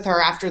connect with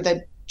her after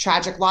the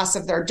tragic loss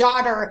of their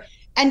daughter.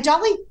 And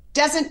Dolly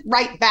doesn't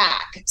write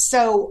back.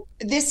 So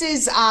this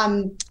is,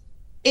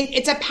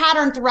 it's a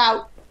pattern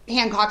throughout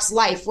Hancock's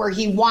life where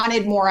he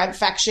wanted more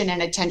affection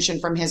and attention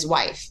from his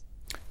wife.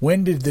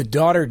 When did the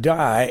daughter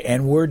die,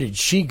 and where did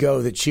she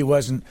go that she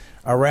wasn't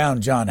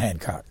around John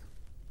Hancock?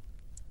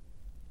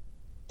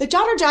 The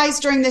daughter dies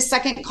during the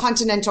Second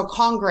Continental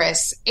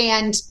Congress,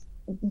 and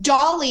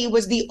Dolly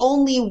was the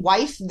only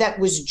wife that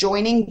was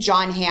joining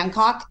John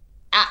Hancock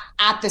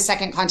at the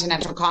Second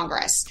Continental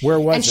Congress. Where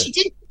was it? She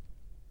did.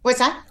 What's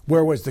that?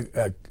 Where was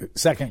the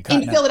Second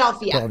Continental? In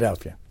Philadelphia.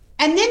 Philadelphia.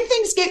 And then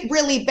things get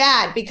really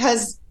bad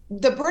because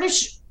the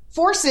British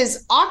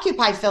forces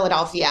occupy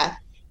Philadelphia,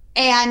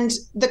 and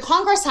the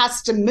Congress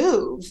has to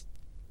move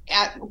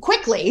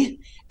quickly,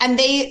 and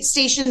they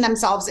station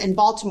themselves in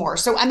Baltimore.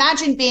 So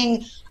imagine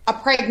being a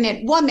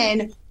pregnant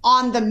woman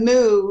on the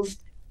move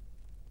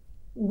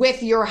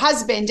with your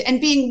husband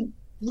and being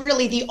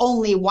really the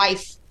only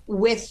wife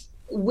with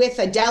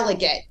a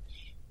delegate.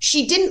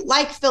 She didn't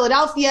like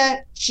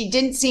Philadelphia. She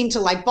didn't seem to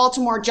like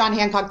Baltimore. John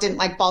Hancock didn't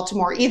like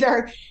Baltimore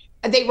either.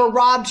 They were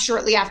robbed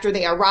shortly after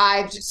they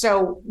arrived.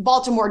 So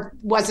Baltimore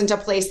wasn't a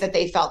place that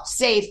they felt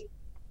safe.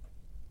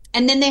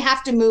 And then they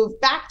have to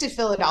move back to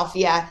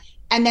Philadelphia.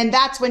 And then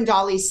that's when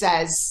Dolly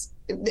says,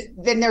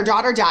 then their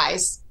daughter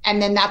dies. And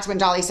then that's when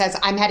Dolly says,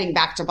 I'm heading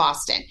back to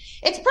Boston.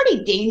 It's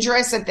pretty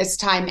dangerous at this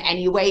time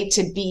anyway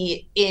to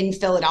be in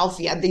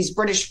Philadelphia. These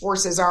British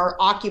forces are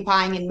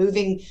occupying and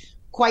moving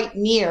quite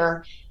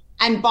near.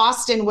 And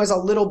Boston was a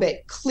little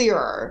bit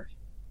clearer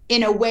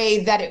in a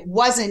way that it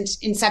wasn't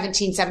in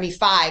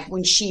 1775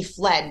 when she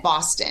fled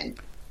Boston.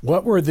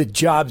 What were the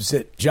jobs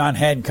that John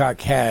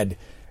Hancock had,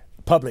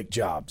 public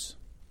jobs?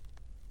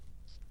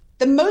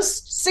 The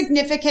most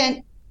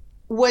significant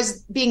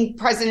was being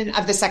president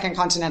of the Second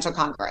Continental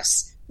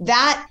Congress.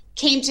 That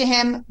came to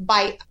him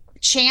by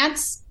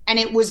chance, and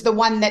it was the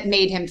one that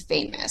made him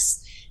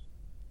famous.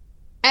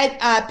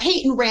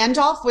 Peyton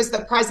Randolph was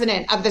the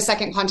president of the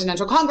Second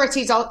Continental Congress.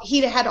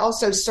 He had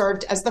also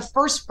served as the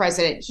first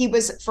president. He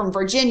was from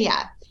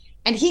Virginia,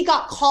 and he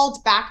got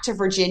called back to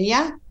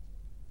Virginia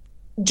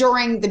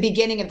during the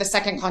beginning of the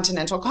Second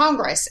Continental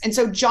Congress. And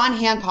so John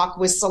Hancock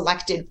was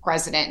selected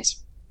president.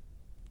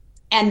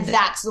 And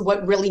that's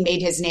what really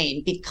made his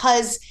name.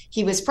 Because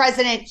he was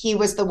president, he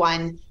was the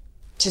one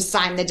to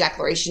sign the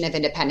Declaration of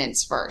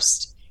Independence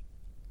first.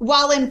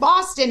 While in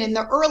Boston in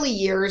the early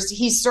years,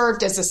 he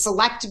served as a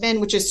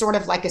selectman, which is sort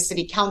of like a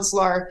city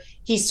councilor.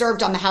 He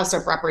served on the House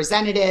of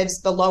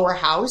Representatives, the lower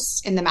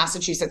house in the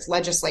Massachusetts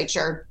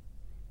legislature.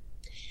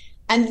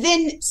 And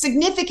then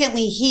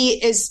significantly,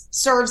 he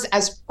serves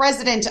as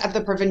president of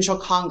the Provincial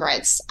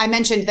Congress. I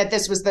mentioned that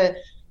this was the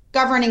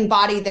governing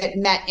body that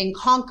met in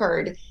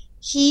Concord.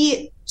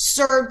 He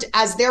served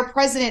as their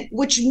president,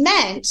 which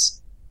meant,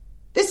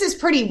 this is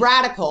pretty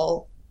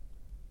radical.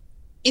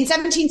 In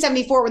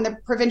 1774, when the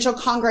Provincial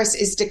Congress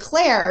is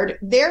declared,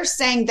 they're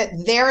saying that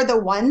they're the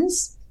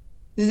ones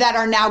that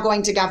are now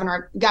going to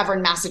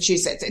govern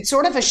Massachusetts. It's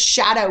sort of a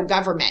shadow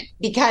government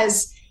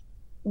because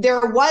there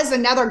was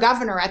another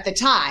governor at the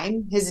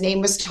time. His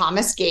name was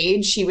Thomas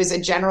Gage. He was a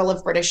general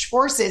of British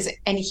forces,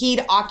 and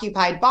he'd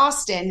occupied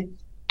Boston.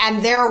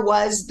 And there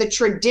was the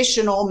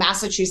traditional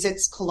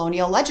Massachusetts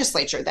colonial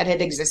legislature that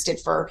had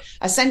existed for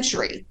a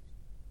century.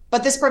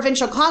 But this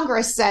Provincial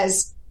Congress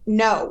says,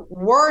 no,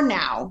 we're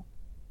now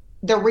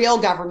the real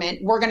government.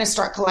 We're going to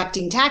start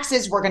collecting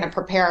taxes. We're going to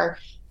prepare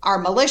our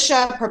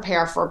militia,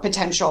 prepare for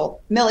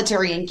potential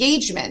military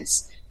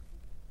engagements.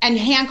 And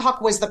Hancock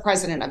was the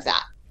president of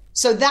that.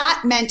 So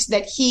that meant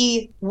that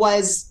he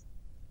was,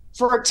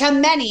 to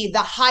many, the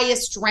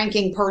highest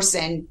ranking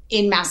person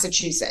in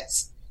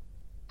Massachusetts.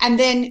 And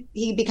then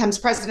he becomes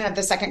president of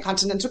the Second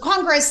Continental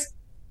Congress.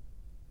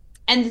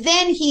 And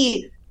then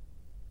he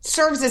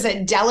serves as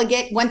a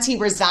delegate. Once he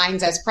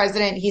resigns as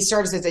president, he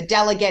serves as a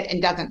delegate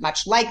and doesn't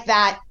much like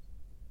that.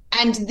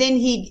 And then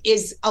he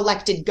is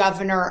elected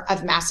governor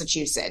of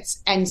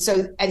Massachusetts. And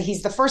so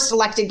he's the first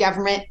elected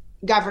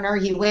governor.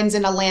 He wins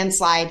in a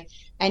landslide,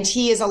 and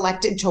he is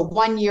elected to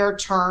 1-year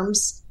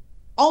terms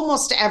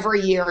almost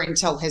every year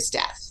until his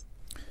death.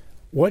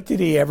 What did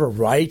he ever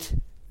write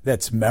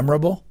that's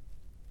memorable?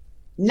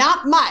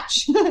 Not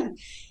much.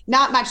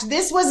 Not much.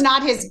 This was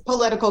not his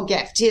political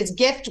gift. His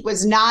gift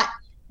was not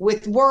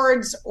with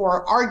words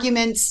or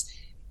arguments.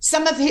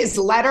 Some of his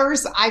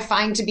letters I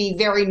find to be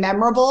very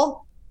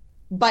memorable,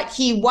 but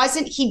he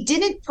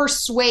didn't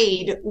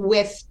persuade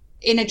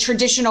in a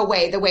traditional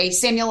way, the way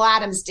Samuel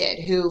Adams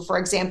did, who, for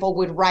example,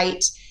 would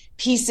write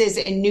pieces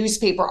in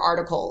newspaper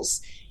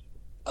articles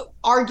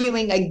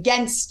arguing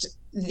against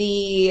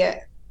the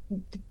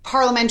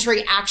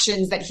parliamentary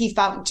actions that he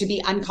found to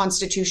be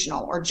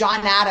unconstitutional, or John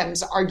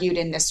Adams argued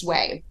in this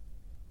way.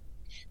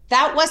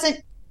 That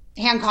wasn't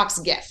Hancock's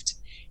gift.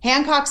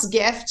 Hancock's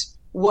gift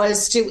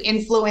was to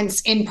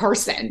influence in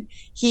person.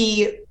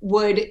 He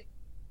would,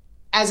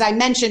 as I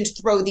mentioned,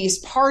 throw these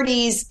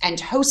parties and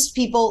host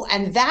people,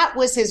 and that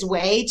was his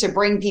way to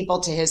bring people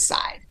to his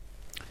side.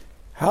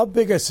 How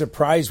big a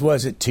surprise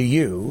was it to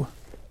you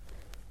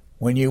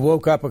when you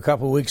woke up a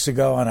couple weeks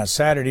ago on a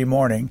Saturday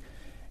morning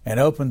and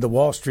opened the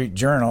Wall Street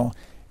Journal,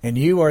 and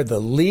you are the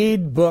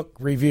lead book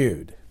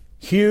reviewed?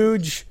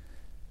 Huge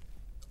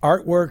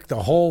artwork,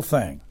 the whole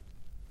thing.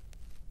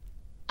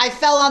 I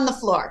fell on the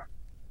floor.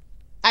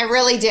 I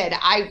really did.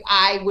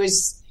 I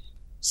was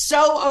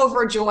so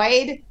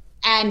overjoyed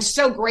and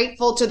so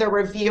grateful to the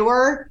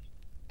reviewer.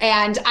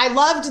 And I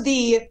loved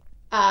the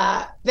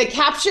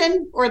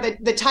caption, or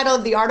the title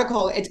of the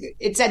article.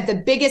 It said "the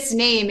biggest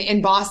name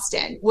in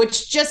Boston,"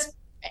 which just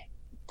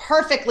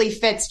perfectly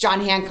fits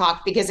John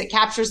Hancock because it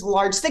captures the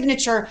large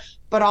signature,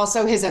 but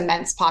also his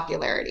immense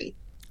popularity.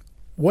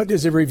 What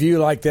does a review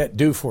like that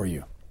do for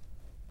you?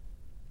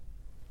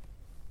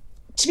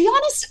 To be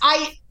honest,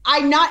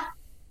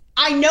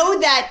 I know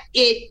that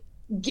it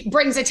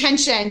brings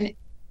attention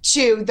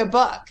to the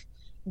book,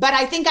 but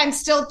I think I'm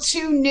still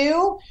too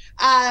new.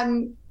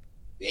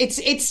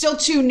 It's still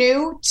too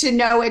new to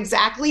know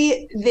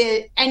exactly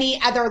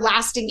any other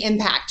lasting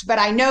impact, but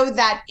I know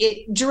that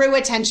it drew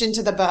attention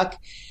to the book,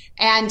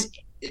 and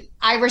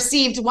I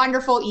received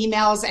wonderful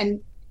emails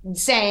and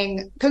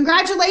saying,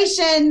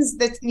 congratulations,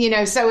 that's,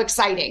 so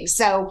exciting.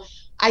 So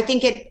I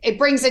think it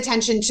brings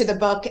attention to the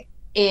book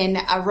in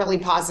a really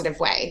positive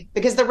way,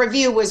 because the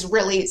review was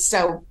really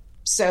so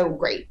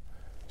great.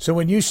 So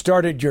when you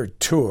started your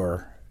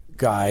tour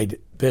guide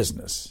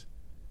business,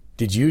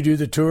 did you do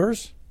the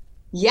tours?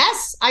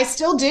 Yes, I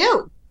still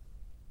do.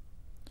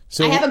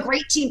 So I have a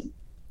great team.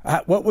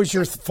 What was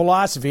your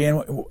philosophy?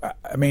 And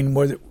I mean,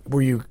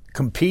 were you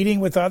competing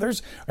with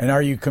others? And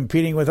are you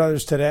competing with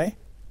others today?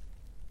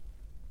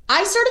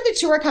 I started the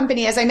tour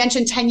company, as I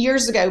mentioned, 10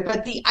 years ago,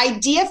 but the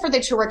idea for the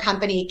tour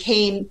company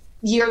came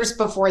years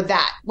before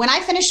that. When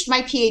I finished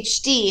my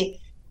PhD,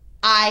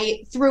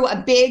 I threw a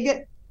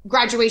big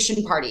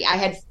graduation party. I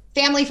had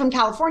family from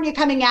California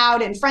coming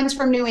out and friends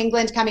from New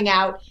England coming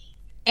out.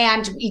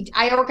 And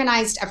I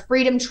organized a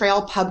Freedom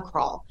Trail pub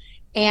crawl.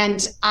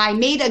 And I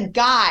made a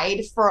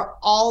guide for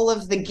all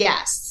of the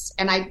guests.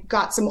 And I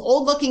got some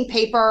old looking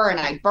paper and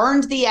I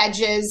burned the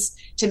edges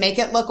to make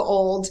it look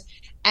old.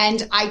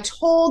 And I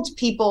told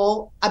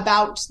people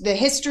about the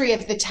history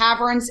of the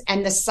taverns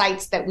and the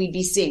sites that we'd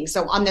be seeing.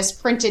 So on this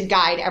printed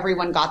guide,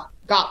 everyone got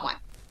one.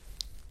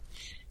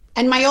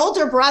 And my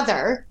older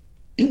brother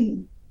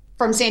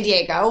from San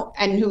Diego,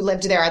 and who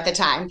lived there at the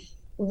time,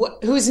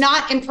 who's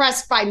not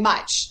impressed by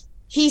much,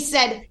 he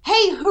said,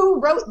 "Hey, who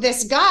wrote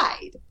this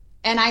guide?"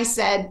 And I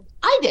said,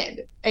 "I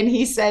did." And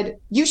he said,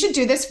 "You should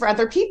do this for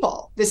other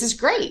people. This is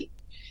great."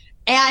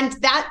 And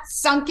that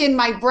sunk in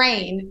my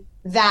brain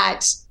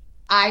that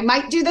I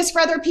might do this for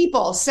other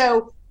people.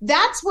 So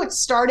that's what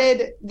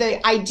started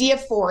the idea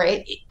for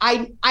it.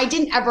 I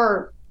didn't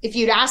ever, if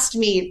you'd asked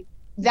me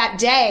that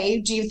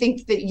day, do you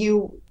think that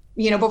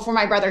before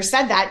my brother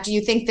said that, do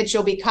you think that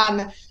you'll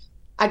become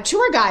a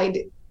tour guide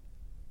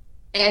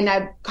and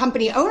a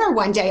company owner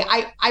one day?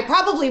 I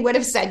probably would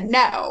have said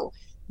no,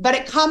 but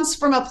it comes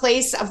from a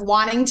place of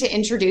wanting to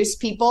introduce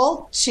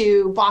people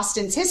to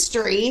Boston's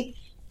history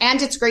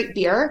and its great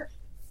beer,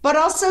 but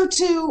also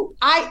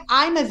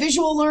I'm a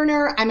visual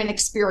learner, I'm an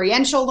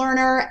experiential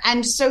learner.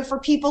 And so for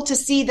people to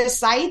see the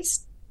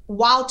sites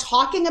while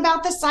talking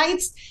about the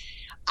sites,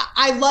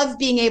 I love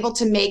being able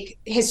to make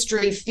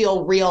history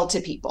feel real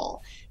to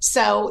people.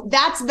 So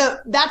that's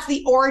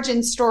the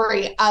origin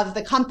story of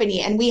the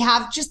company. And we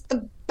have just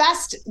the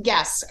best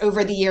guests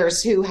over the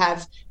years who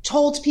have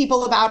told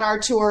people about our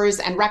tours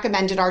and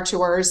recommended our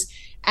tours.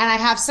 And I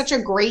have such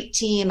a great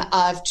team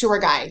of tour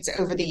guides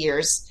over the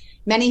years,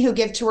 many who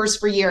give tours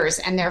for years,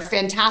 and they're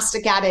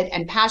fantastic at it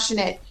and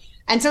passionate.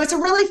 And so it's a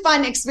really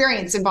fun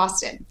experience in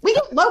Boston. We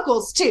get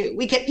locals too.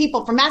 We get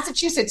people from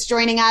Massachusetts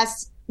joining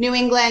us, New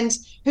England,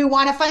 who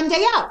want a fun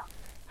day out.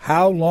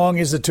 How long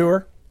is the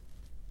tour?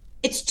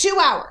 It's 2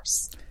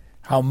 hours.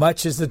 How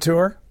much is the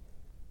tour?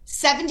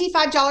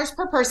 $75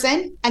 per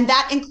person, and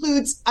that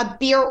includes a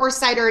beer or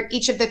cider at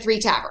each of the 3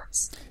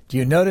 taverns. Do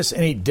you notice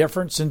any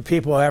difference in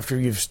people after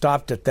you've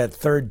stopped at that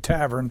third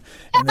tavern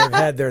and they've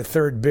had their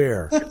third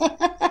beer?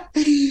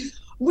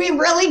 We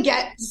really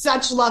get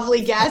such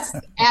lovely guests.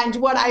 And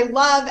what I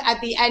love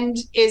at the end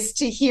is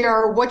to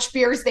hear which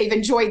beers they've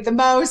enjoyed the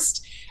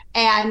most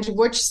and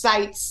which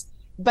sites.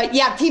 But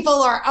yeah,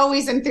 people are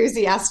always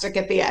enthusiastic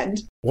at the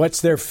end.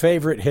 What's their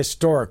favorite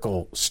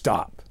historical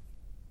stop?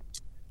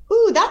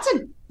 Ooh, that's a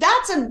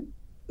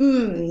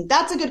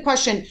good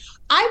question.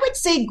 I would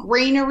say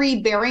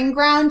Granary Burying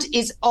Ground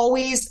is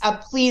always a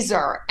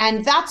pleaser,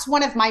 and that's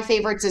one of my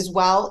favorites as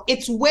well.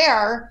 It's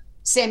where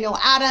Samuel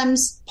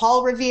Adams,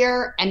 Paul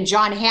Revere, and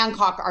John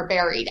Hancock are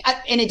buried,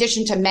 in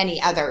addition to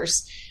many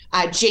others.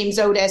 James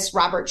Otis,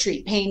 Robert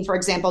Treat Paine, for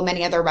example,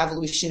 many other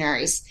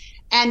revolutionaries.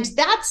 And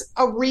that's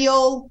a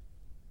real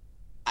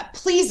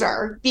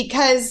pleaser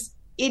because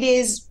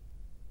it's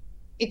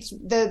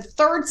the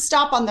third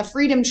stop on the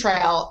Freedom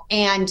Trail,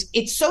 and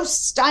it's so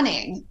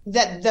stunning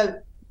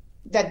that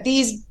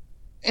these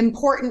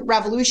important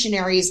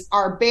revolutionaries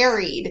are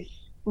buried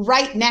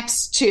right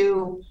next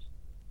to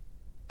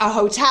a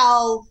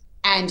hotel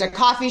and a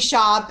coffee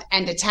shop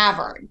and a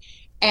tavern.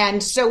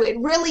 And so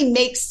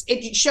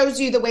it shows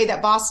you the way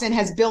that Boston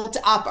has built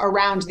up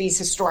around these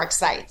historic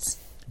sites.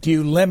 Do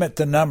you limit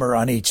the number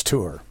on each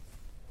tour?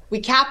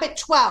 We cap at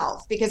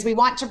 12 because we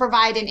want to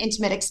provide an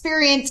intimate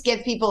experience,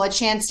 give people a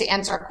chance to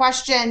answer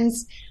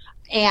questions,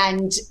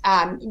 and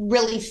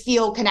really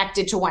feel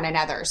connected to one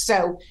another.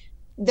 So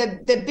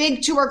the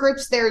big tour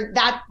groups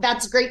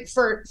that's great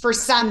for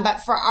some,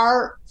 but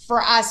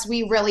for us,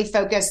 we really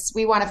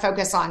want to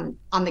focus on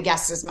the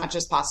guests as much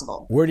as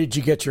possible. Where did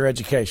you get your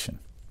education?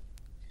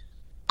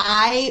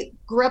 I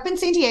grew up in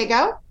San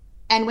Diego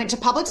and went to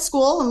public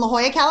school in La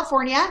Jolla,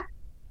 California.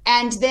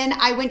 And then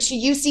I went to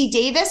UC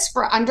Davis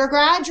for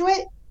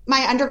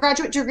my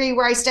undergraduate degree,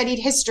 where I studied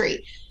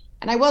history.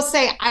 And I will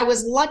say I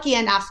was lucky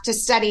enough to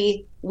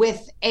study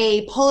with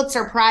a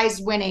Pulitzer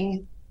Prize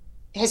winning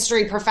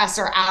history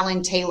professor,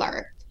 Alan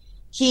Taylor.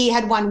 He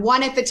had won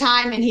one at the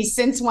time, and he's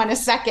since won a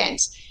second.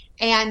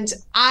 And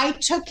I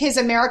took his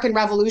American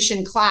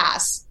Revolution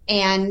class,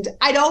 and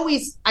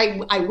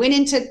I went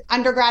into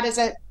undergrad as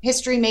a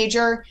history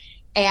major,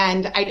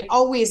 and I'd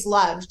always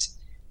loved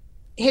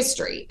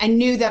history and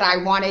knew that I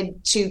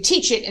wanted to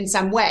teach it in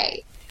some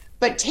way.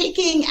 But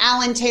taking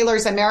Alan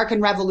Taylor's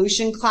American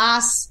Revolution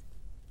class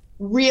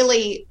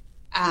really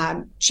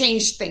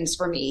changed things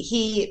for me.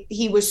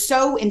 He was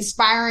so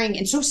inspiring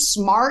and so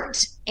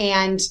smart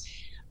and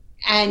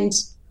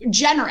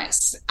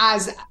generous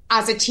as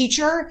a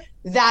teacher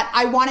that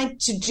I wanted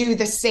to do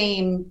the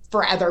same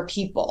for other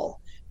people.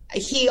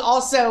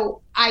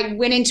 I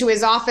went into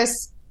his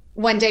office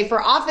one day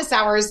for office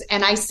hours,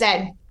 and I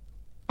said,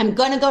 I'm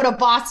going to go to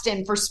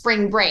Boston for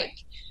spring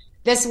break.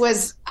 This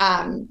was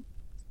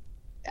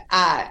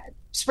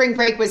spring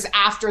break was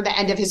after the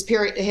end of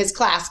his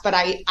class, but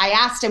I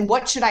asked him,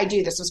 what should I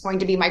do? This was going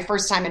to be my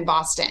first time in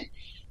Boston.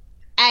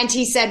 And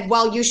he said,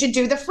 well, you should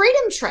do the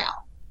Freedom Trail.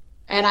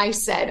 And I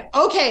said,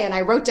 okay. And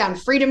I wrote down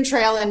Freedom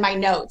Trail in my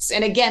notes.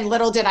 And again,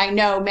 little did I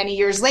know many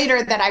years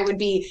later that I would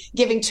be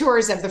giving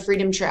tours of the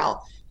Freedom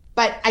Trail.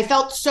 But I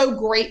felt so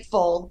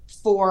grateful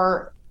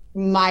for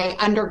my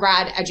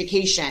undergrad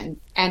education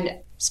and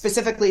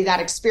specifically that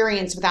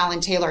experience with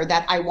Alan Taylor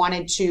that I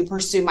wanted to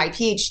pursue my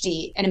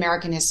PhD in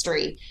American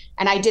history.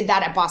 And I did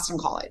that at Boston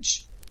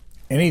College.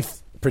 Any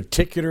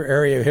particular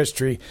area of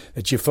history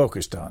that you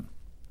focused on?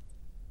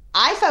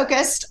 I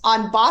focused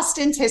on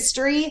Boston's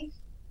history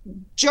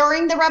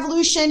during the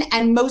Revolution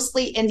and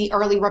mostly in the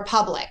early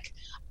Republic.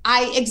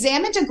 I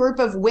examined a group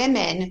of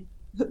women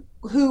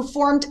who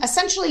formed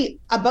essentially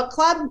a book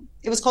club.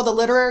 It was called the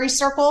Literary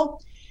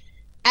Circle.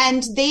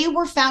 And they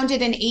were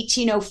founded in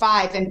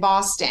 1805 in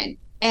Boston.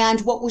 And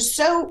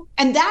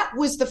that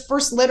was the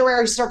first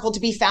literary circle to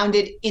be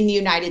founded in the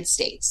United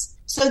States.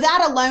 So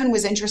that alone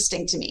was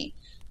interesting to me.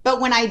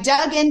 But when I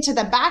dug into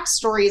the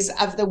backstories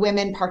of the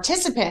women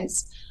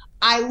participants,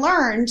 I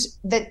learned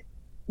that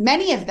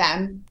many of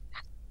them,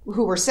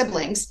 who were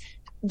siblings,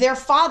 their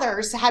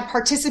fathers had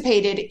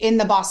participated in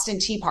the Boston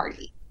Tea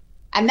Party.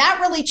 And that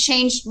really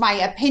changed my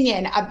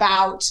opinion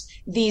about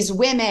these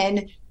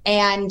women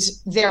and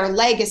their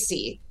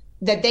legacy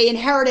that they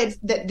inherited,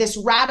 this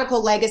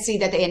radical legacy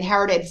that they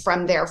inherited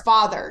from their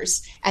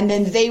fathers. And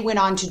then they went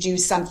on to do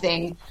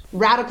something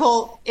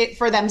radical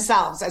for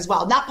themselves as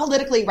well. Not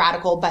politically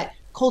radical, but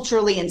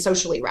culturally and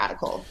socially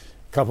radical.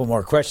 A couple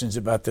more questions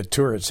about the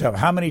tour itself.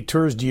 How many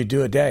tours do you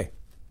do a day?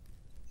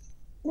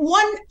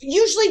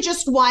 Usually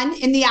just one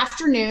in the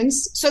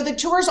afternoons. So the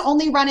tours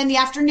only run in the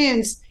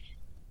afternoons.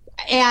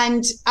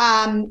 And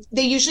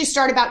they usually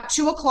start about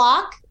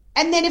 2:00.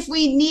 And then if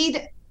we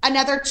need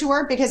another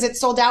tour because it's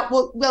sold out,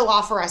 we'll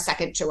offer a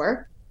second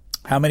tour.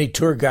 How many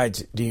tour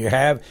guides do you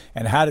have,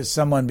 and how does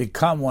someone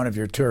become one of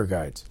your tour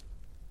guides?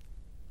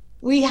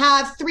 We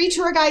have 3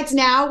 tour guides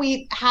now.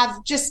 We've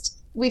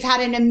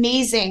had an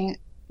amazing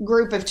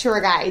group of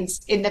tour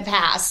guides in the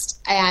past,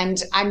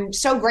 and I'm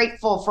so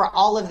grateful for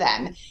all of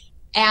them.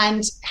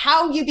 And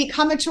how you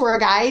become a tour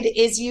guide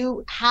is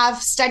you have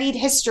studied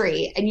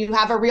history and you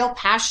have a real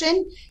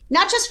passion,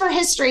 not just for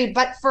history,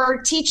 but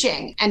for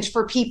teaching and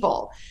for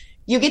people.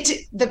 You get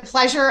the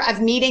pleasure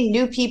of meeting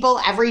new people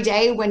every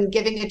day when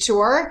giving a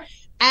tour.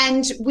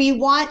 And we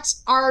want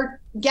our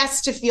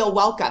guests to feel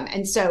welcome.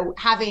 And so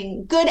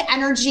having good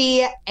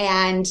energy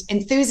and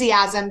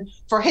enthusiasm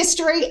for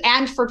history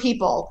and for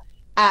people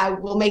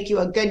will make you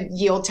a good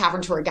Yield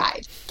Tavern tour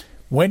guide.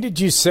 When did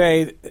you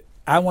say,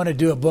 I want to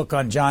do a book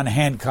on John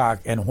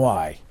Hancock, and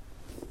why?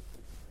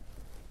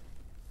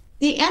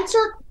 The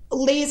answer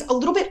lays a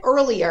little bit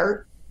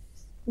earlier.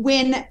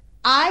 When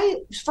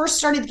I first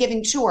started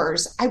giving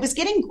tours, I was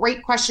getting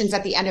great questions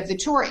at the end of the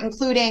tour,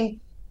 including,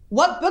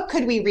 what book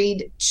could we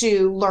read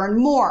to learn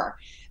more?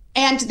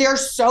 And there are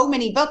so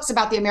many books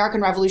about the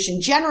American Revolution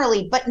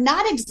generally, but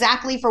not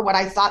exactly for what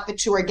I thought the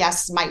tour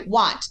guests might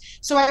want.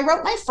 So I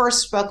wrote my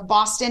first book,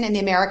 Boston and the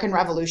American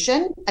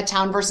Revolution, A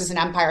Town versus an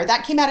Empire.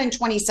 That came out in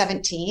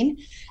 2017.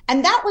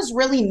 And that was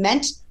really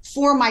meant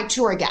for my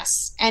tour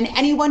guests and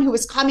anyone who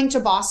was coming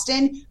to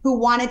Boston who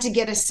wanted to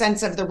get a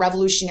sense of the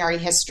revolutionary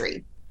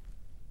history.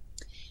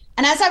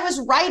 And as I was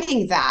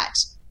writing that,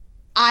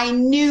 I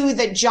knew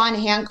that John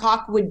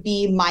Hancock would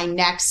be my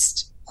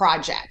next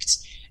project.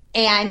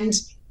 And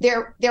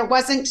there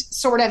wasn't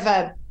sort of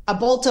a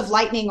bolt of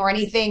lightning or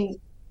anything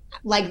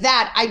like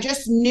that. I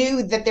just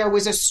knew that there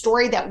was a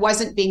story that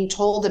wasn't being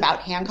told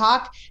about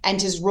Hancock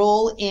and his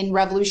role in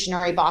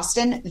revolutionary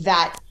Boston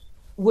that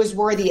was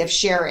worthy of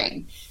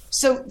sharing.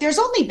 So there's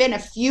only been a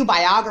few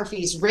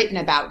biographies written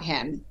about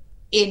him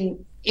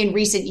in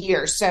recent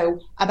years. So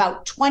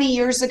about 20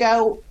 years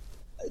ago,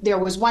 there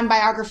was one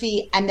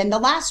biography, and then the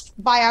last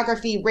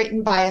biography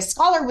written by a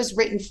scholar was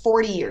written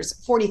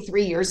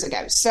 43 years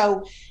ago.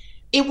 So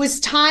it was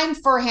time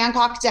for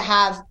Hancock to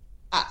have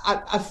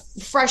a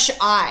fresh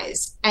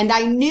eyes. And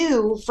I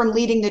knew from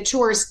leading the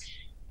tours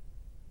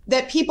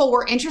that people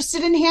were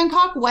interested in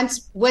Hancock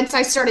once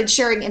I started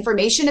sharing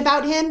information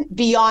about him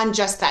beyond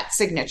just that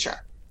signature.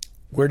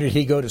 Where did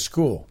he go to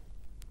school?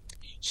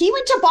 He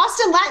went to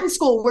Boston Latin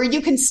School, where you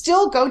can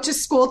still go to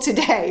school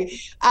today.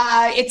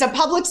 It's a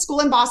public school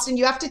in Boston.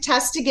 You have to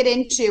test to get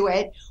into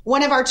it.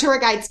 One of our tour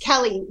guides,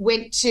 Kelly,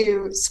 went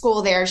to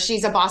school there.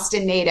 She's a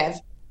Boston native.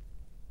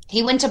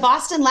 He went to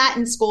Boston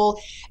Latin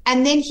School,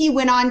 and then he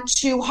went on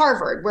to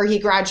Harvard, where he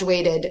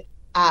graduated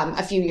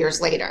a few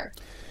years later.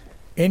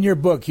 In your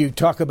book, you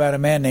talk about a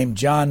man named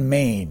John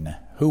Main.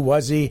 Who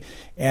was he,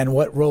 and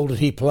what role did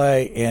he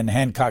play in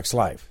Hancock's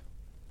life?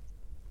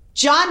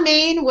 John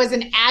Main was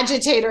an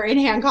agitator in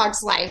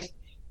Hancock's life.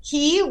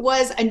 He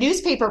was a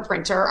newspaper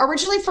printer,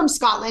 originally from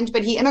Scotland,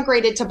 but he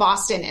immigrated to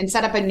Boston and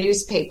set up a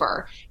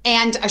newspaper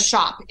and a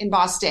shop in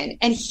Boston.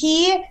 And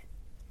he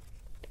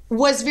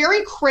was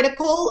very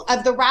critical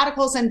of the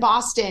radicals in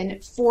Boston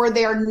for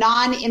their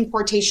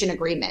non-importation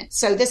agreement.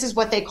 So this is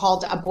what they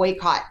called a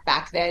boycott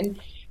back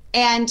then.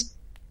 And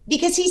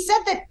because he said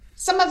that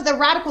some of the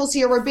radicals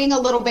here were being a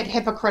little bit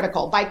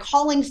hypocritical by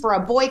calling for a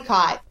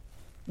boycott,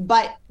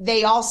 but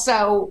they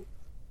also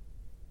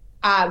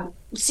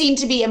seem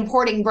to be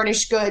importing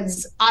British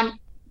goods on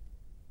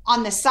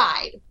the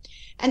side.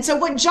 And so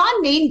what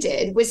John Main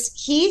did was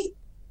he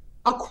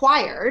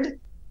acquired,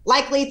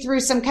 likely through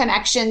some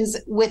connections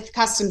with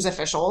customs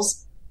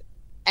officials,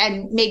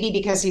 and maybe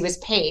because he was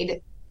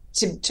paid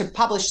to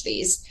publish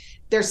these,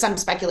 there's some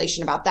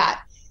speculation about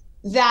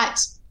that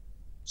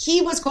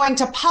he was going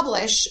to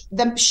publish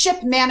the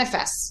ship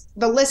manifests,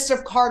 the list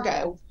of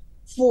cargo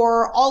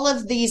for all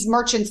of these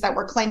merchants that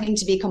were claiming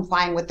to be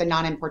complying with the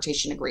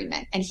non-importation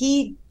agreement. And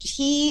he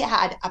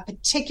had a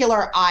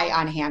particular eye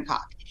on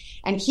Hancock.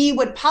 And he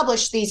would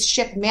publish these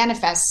ship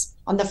manifests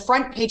on the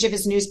front page of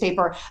his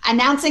newspaper,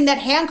 announcing that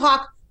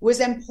Hancock was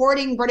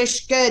importing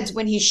British goods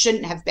when he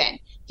shouldn't have been.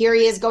 Here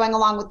he is going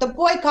along with the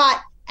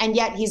boycott, and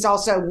yet he's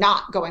also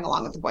not going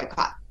along with the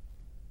boycott.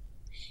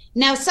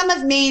 Now, some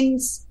of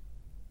Main's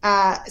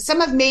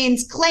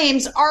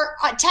claims are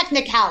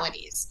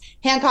technicalities.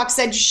 Hancock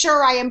said,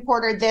 sure, I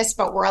imported this,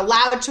 but we're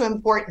allowed to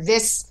import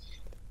this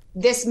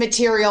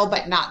material,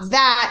 but not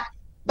that.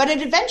 But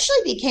it eventually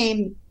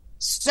became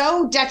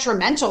so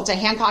detrimental to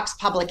Hancock's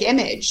public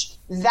image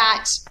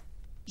that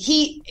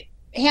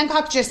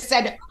Hancock just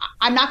said,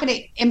 I'm not going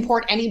to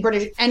import any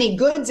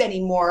goods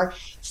anymore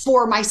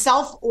for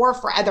myself or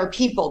for other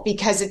people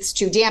because it's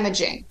too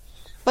damaging.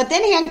 But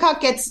then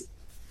Hancock gets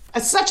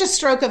such a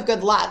stroke of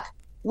good luck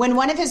when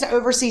one of his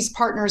overseas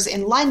partners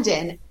in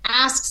London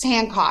asks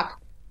Hancock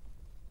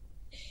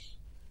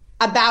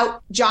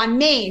about John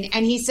Main.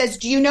 And he says,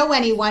 do you know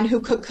anyone who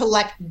could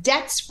collect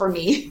debts for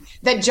me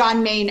that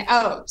John Main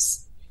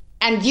owes?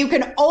 And you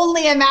can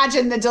only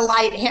imagine the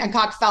delight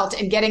Hancock felt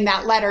in getting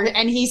that letter.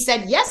 And he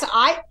said, yes,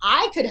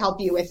 I could help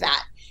you with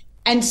that.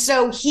 And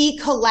so he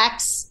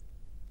collects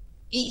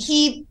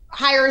he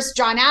hires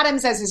John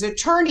Adams as his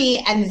attorney,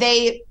 and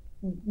they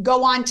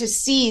go on to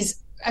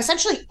seize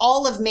essentially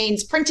all of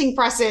Maine's printing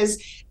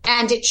presses,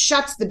 and it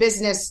shuts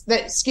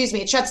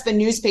it shuts the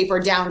newspaper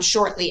down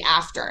shortly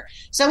after.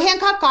 So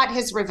Hancock got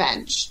his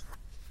revenge.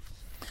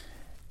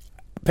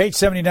 Page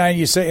 79,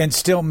 you say, and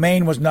still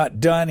Maine was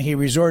not done. He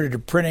resorted to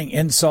printing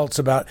insults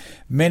about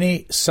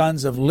many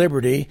sons of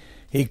liberty.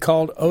 He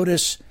called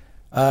Otis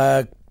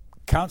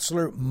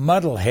Counselor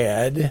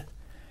Muddlehead,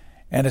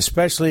 an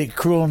especially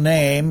cruel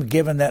name,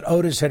 given that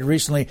Otis had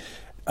recently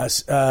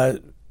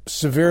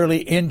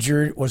severely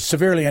injured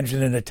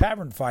in a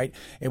tavern fight.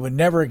 It would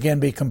never again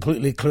be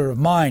completely clear of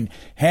mind.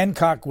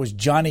 Hancock was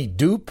Johnny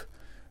Dupe,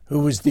 who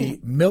was the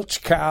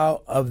milch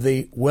cow of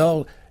the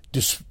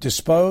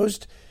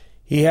well-disposed.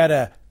 He had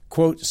a,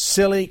 quote,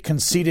 silly,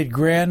 conceited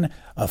grin,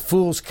 a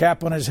fool's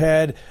cap on his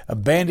head, a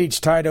bandage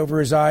tied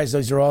over his eyes.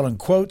 Those are all in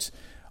quotes.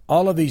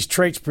 All of these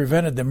traits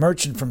prevented the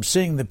merchant from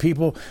seeing the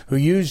people who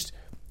used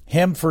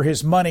him for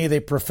his money. They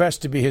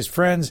professed to be his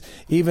friends,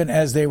 even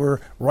as they were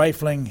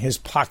rifling his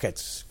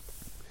pockets.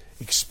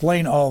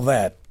 Explain all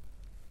that.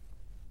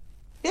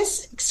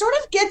 This sort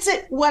of gets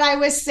at what I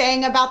was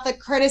saying about the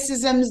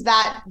criticisms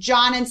that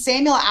John and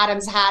Samuel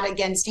Adams had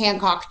against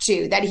Hancock,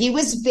 too, that he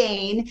was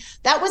vain.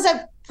 That was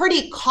a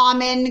pretty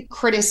common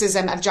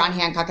criticism of John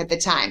Hancock at the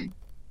time.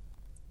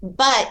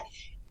 But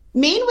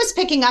Maine was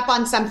picking up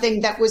on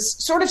something that was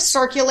sort of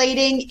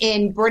circulating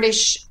in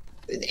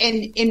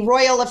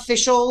royal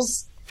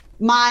officials'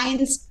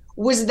 minds,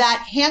 was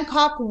that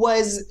Hancock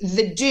was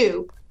the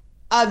dupe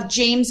of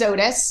James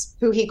Otis,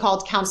 who he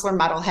called Counselor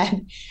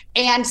Muddlehead,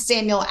 and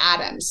Samuel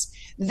Adams,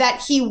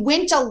 that he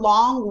went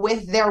along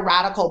with their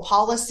radical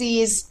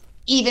policies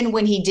even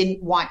when he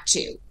didn't want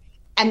to,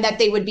 and that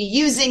they would be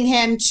using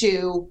him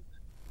to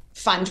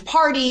fund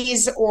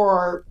parties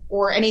or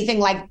anything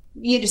like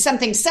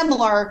something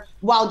similar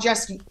while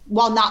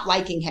not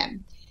liking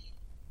him.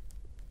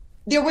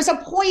 There was a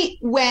point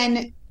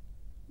when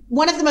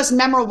one of the most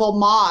memorable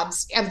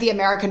mobs of the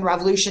American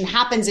Revolution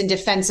happens in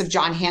defense of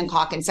John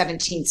Hancock in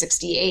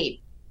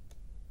 1768,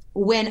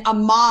 when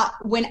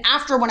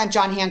after one of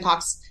John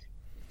Hancock's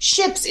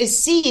ships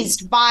is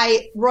seized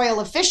by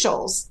royal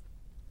officials,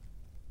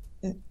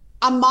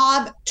 a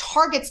mob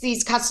targets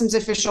these customs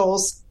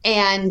officials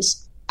and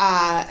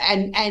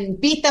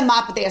beat them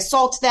up. They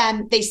assault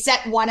them. They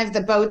set one of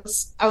the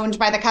boats owned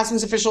by the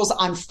customs officials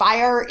on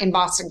fire in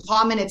Boston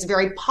Common. It's a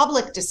very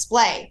public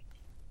display.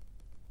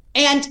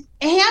 And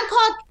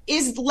Hancock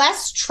is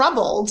less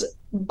troubled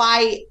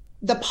by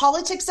the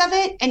politics of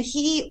it, and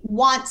he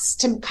wants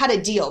to cut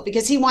a deal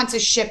because he wants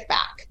his ship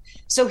back.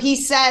 So he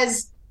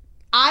says,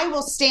 I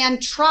will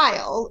stand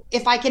trial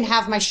if I can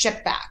have my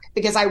ship back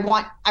because I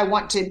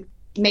want to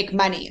make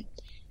money.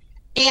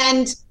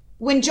 And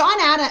when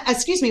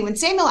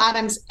Samuel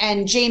Adams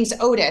and James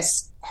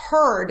Otis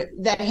heard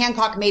that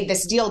Hancock made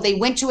this deal, they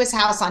went to his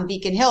house on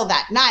Beacon Hill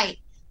that night,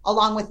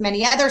 along with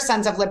many other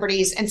Sons of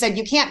Liberties, and said,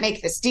 you can't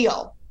make this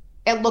deal.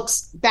 It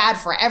looks bad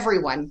for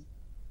everyone.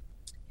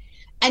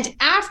 And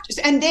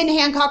then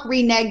Hancock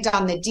reneged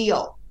on the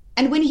deal.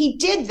 And when he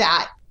did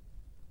that,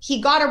 he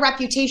got a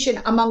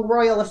reputation among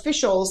royal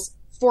officials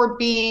for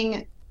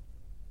being,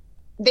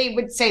 they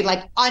would say,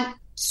 like,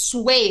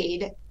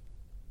 unswayed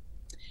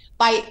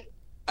by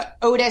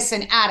Otis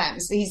and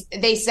Adams.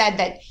 They said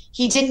that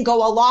he didn't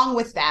go along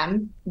with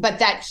them, but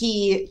that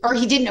he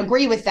didn't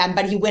agree with them,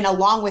 but he went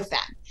along with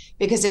them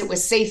because it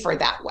was safer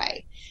that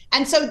way.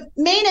 And so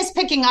Maine is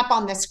picking up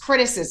on this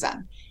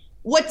criticism.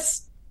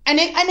 And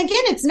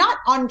again, it's not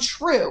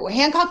untrue.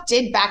 Hancock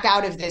did back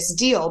out of this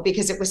deal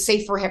because it was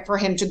safe for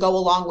him to go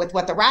along with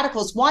what the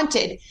radicals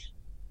wanted.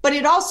 But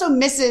it also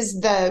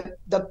misses the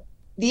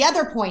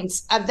other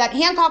points of that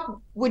Hancock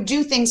would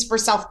do things for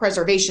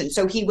self-preservation.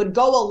 So he would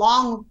go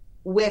along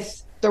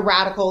with the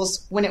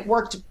radicals when it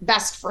worked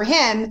best for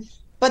him.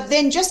 But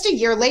then just a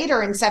year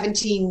later in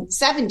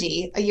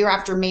 1770, a year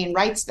after Maine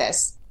writes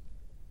this,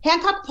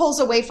 Hancock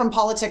pulls away from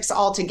politics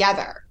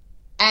altogether.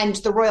 And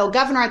the royal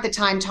governor at the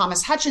time,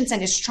 Thomas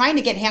Hutchinson, is trying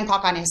to get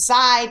Hancock on his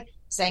side,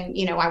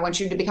 saying, I want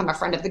you to become a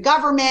friend of the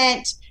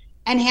government.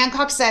 And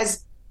Hancock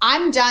says,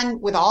 I'm done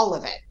with all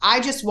of it. I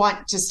just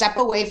want to step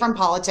away from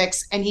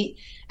politics.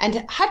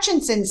 And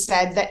Hutchinson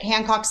said that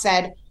Hancock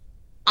said,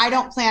 I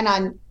don't plan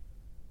on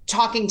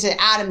talking to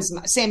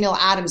Samuel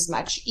Adams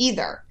much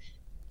either.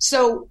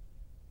 So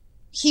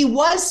he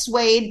was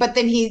swayed, but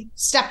then he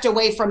stepped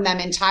away from them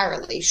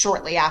entirely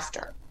shortly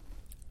after.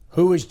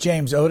 Who is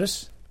James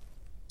Otis?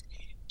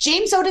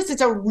 James Otis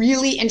is a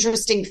really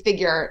interesting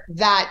figure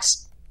that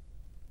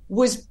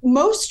was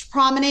most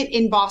prominent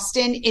in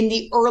Boston in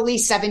the early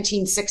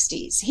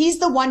 1760s.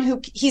 He's a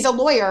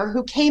lawyer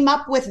who came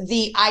up with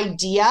the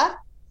idea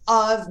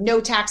of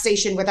no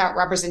taxation without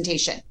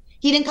representation.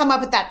 He didn't come up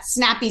with that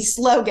snappy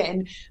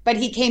slogan, but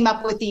he came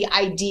up with the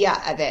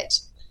idea of it.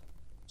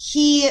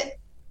 He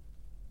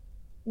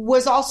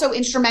was also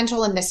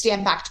instrumental in the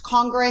Stamp Act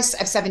Congress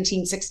of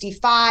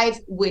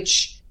 1765,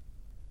 which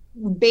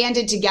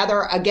banded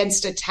together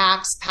against a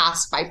tax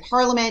passed by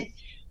Parliament.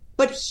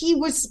 But he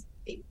was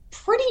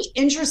pretty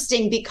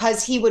interesting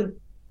because he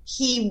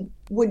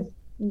would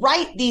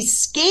write these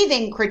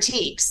scathing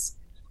critiques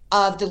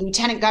of the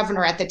lieutenant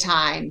governor at the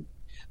time,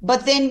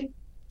 but then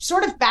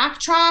sort of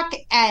backtrack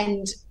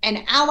and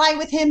ally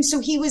with him. So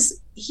he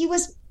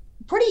was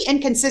pretty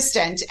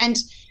inconsistent. And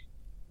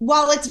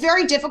while it's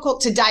very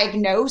difficult to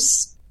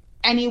diagnose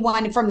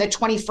anyone from the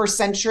 21st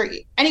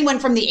century, anyone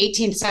from the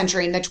 18th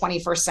century and the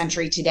 21st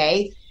century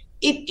today,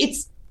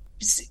 it's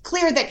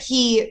clear that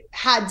he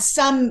had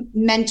some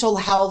mental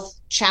health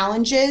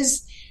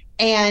challenges.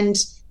 And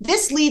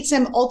this leads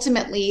him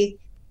ultimately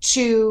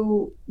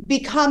to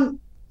become,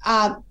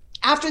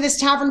 after this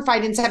tavern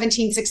fight in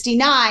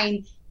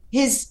 1769,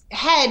 his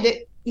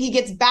head, he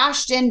gets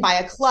bashed in by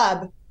a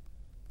club,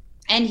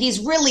 and he's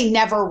really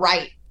never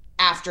right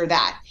after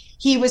that.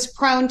 He was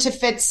prone to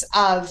fits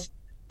of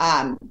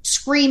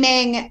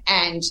screaming,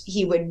 and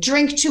he would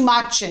drink too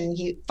much, and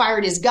he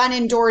fired his gun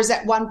indoors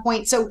at one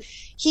point. So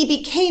he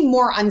became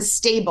more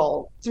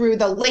unstable through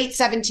the late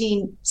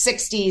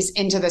 1760s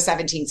into the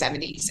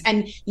 1770s.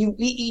 And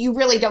you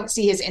really don't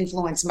see his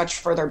influence much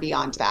further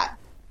beyond that.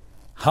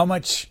 How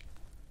much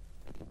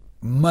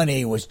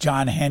money was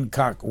John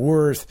Hancock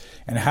worth,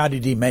 and how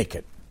did he make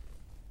it?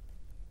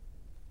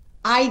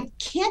 I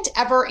can't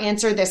ever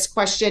answer this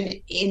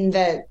question in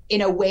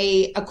a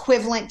way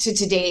equivalent to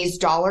today's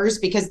dollars,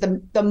 because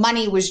the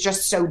money was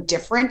just so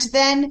different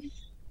then.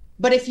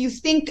 But if you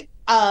think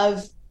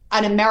of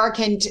an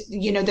American,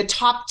 the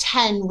top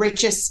 10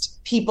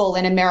 richest people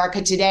in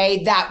America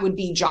today, that would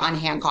be John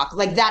Hancock,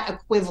 like that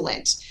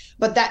equivalent.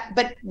 But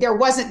there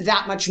wasn't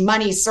that much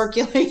money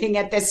circulating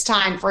at this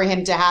time for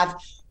him to have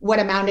what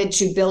amounted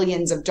to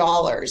billions of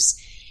dollars.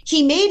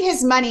 He made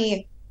his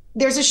money.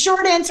 There's a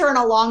short answer and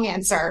a long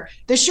answer.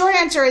 The short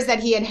answer is that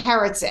he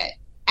inherits it.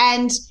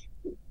 And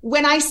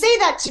when I say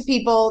that to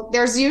people,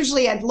 there's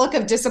usually a look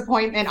of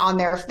disappointment on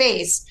their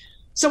face.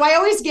 So I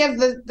always give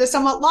the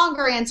somewhat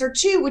longer answer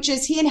too, which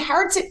is he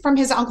inherits it from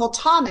his uncle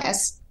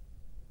Thomas,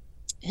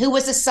 who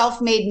was a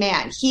self-made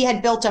man. He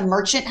had built a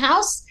merchant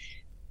house.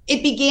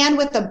 It began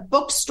with a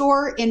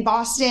bookstore in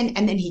Boston,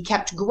 and then he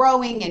kept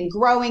growing and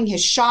growing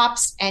his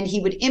shops, and he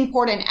would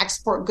import and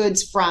export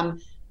goods from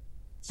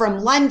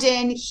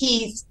London.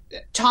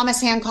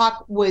 Thomas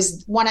Hancock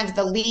was one of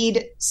the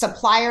lead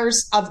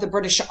suppliers of the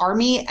British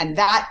Army, and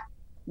that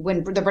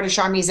when the British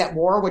Army is at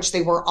war, which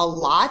they were a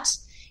lot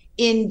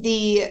in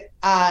the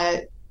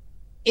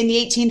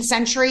 18th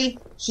century,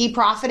 he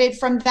profited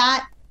from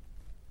that.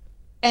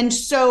 And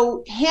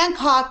so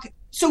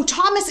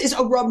Thomas is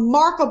a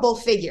remarkable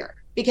figure,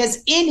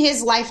 because in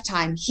his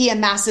lifetime, he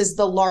amasses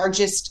the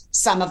largest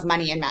sum of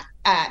money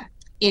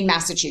in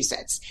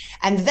Massachusetts.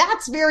 And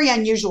that's very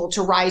unusual,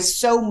 to rise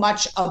so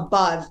much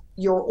above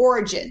your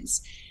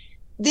origins.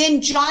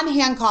 Then John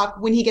Hancock,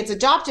 when he gets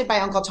adopted by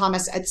Uncle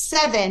Thomas at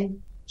 7,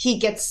 he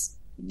gets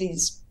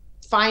these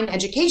fine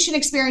education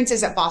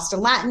experiences at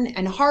Boston Latin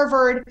and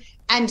Harvard.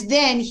 And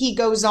then he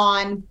goes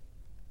on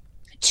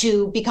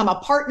to become a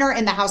partner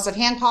in the House of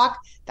Hancock.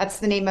 That's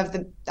the name of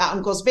the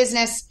uncle's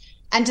business.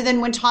 And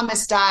then when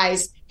Thomas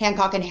dies,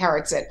 Hancock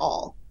inherits it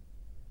all.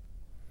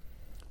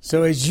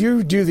 So as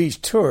you do these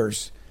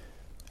tours,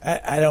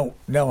 I don't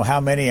know how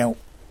many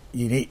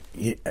you need.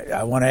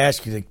 I want to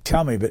ask you to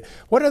tell me, but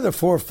what are the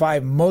 4 or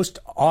 5 most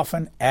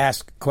often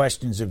asked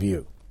questions of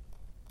you?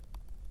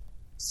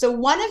 So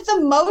one of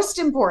the most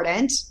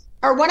important,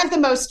 or one of the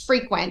most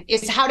frequent,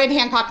 is how did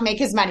Hancock make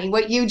his money?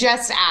 What you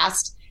just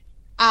asked.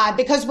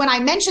 Because when I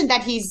mentioned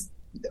that he's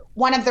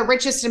one of the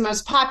richest and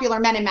most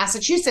popular men in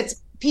Massachusetts,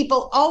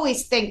 people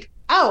always think,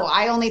 oh,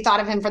 I only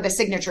thought of him for the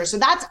signature. So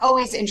that's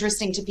always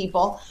interesting to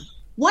people.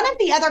 One of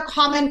the other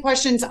common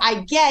questions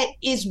I get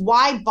is,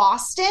 why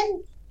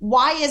Boston?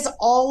 Why is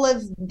all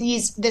of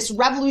this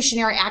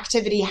revolutionary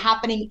activity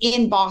happening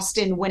in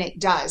Boston when it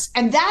does?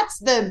 And that's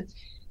the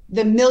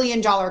 $1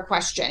 million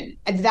question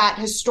that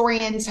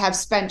historians have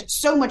spent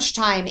so much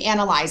time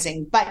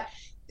analyzing. But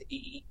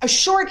a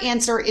short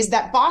answer is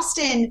that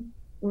Boston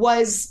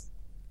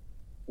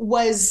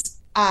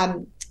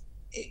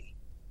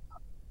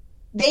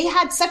they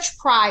had such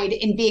pride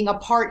in being a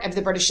part of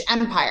the British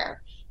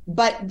Empire,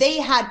 but they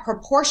had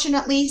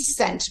proportionately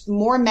sent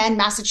more men,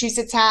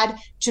 Massachusetts had,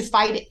 to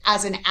fight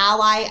as an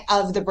ally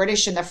of the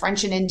British in the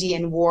French and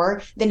Indian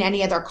War than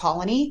any other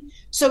colony.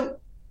 So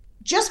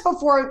just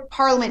before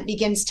Parliament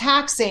begins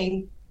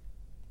taxing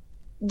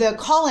the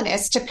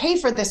colonists to pay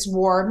for this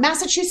war,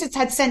 Massachusetts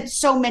had sent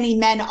so many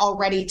men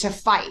already to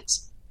fight.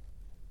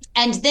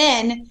 And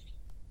then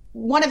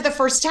one of the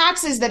first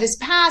taxes that is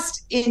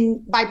passed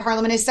by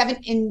Parliament is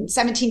in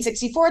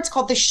 1764. It's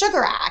called the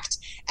Sugar Act.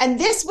 And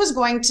this was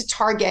going to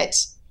target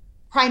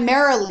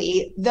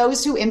primarily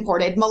those who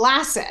imported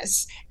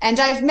molasses. And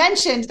I've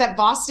mentioned that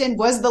Boston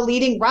was the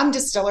leading rum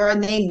distiller,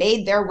 and they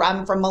made their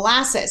rum from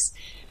molasses.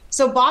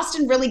 So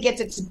Boston really gets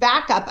its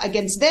backup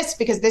against this,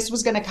 because this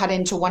was going to cut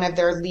into one of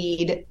their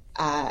lead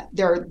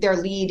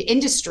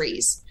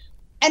industries.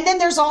 And then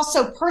there's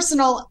also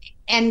personal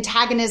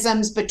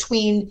antagonisms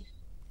between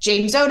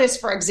James Otis,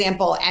 for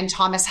example, and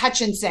Thomas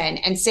Hutchinson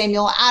and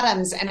Samuel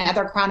Adams and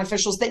other Crown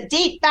officials that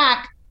date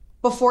back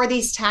before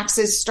these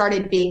taxes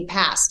started being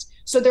passed.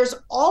 So there's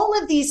all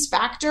of these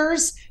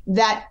factors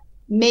that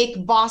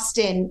make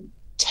Boston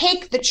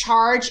take the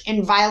charge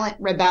in violent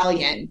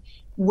rebellion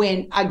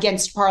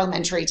against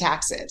parliamentary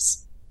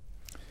taxes.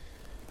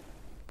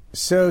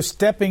 So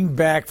stepping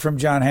back from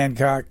John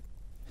Hancock,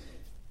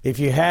 if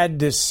you had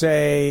to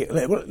say,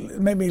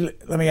 maybe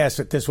let me ask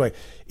it this way.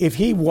 If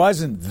he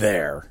wasn't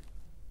there,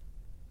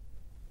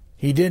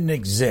 he didn't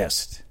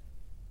exist,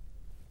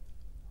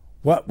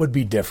 what would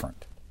be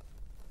different?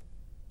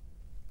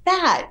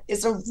 That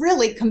is a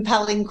really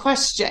compelling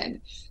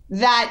question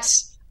that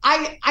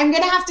I'm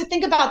going to have to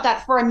think about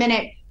that for a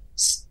minute.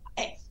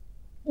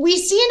 We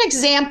see an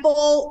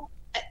example.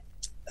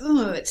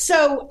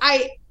 So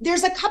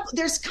there's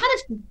kind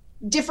of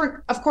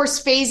different, of course,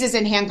 phases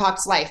in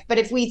Hancock's life. But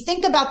if we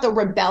think about the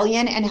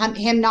rebellion and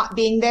him not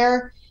being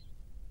there,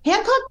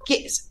 Hancock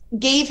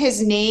gave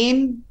his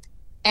name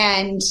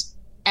and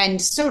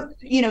so,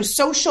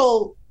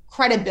 social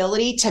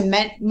credibility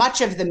to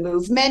much of the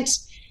movement.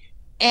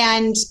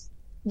 And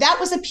that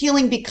was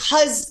appealing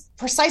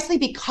precisely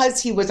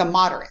because he was a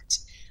moderate.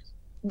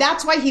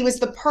 That's why he was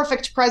the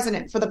perfect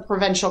president for the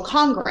Provincial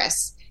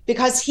Congress,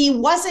 because he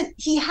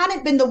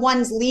hadn't been the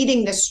ones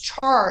leading this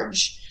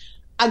charge.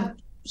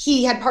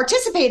 He had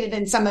participated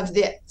in some of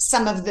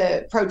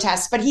the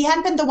protests, but he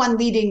hadn't been the one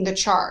leading the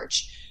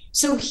charge.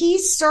 So he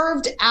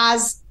served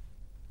as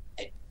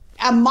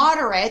a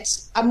moderate,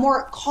 a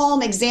more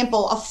calm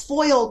example, a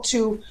foil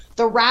to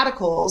the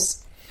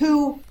radicals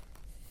who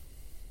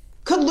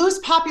could lose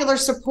popular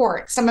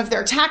support. Some of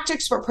their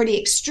tactics were pretty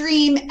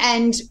extreme,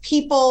 and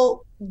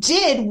people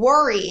did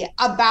worry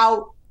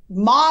about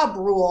mob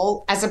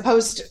rule as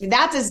opposed to,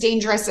 that's as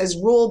dangerous as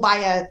rule by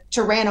a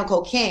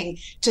tyrannical king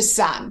to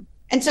some.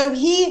 And so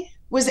he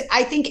was,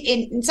 I think,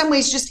 in some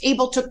ways just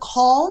able to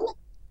calm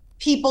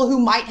people who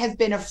might have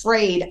been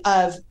afraid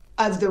of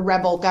the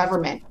rebel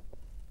government.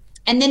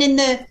 And then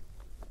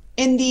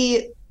in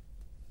the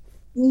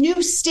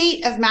new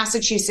state of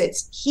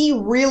Massachusetts, he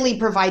really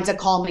provides a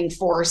calming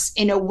force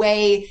in a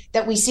way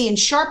that we see in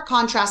sharp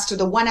contrast to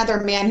the one other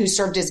man who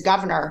served as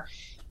governor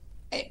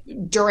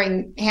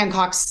during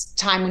Hancock's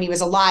time when he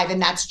was alive,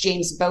 and that's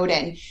James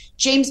Bowdoin.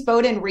 James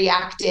Bowdoin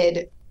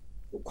reacted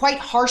quite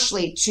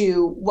harshly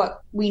to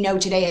what we know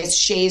today as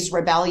Shays'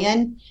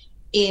 Rebellion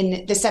in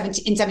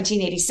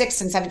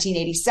 1786 and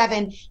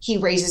 1787. He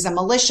raises a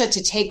militia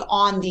to take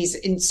on these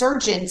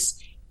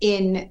insurgents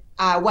in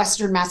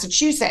Western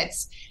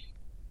Massachusetts.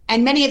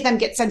 And many of them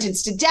get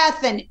sentenced to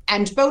death,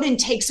 and Bowdoin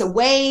takes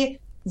away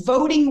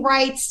voting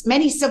rights,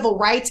 many civil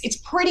rights. It's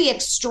pretty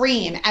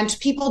extreme, and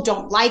people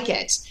don't like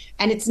it.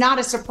 And it's not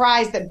a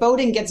surprise that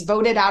Bowdoin gets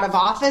voted out of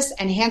office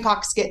and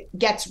Hancock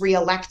gets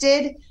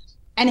reelected.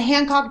 And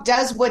Hancock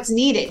does what's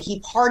needed.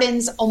 He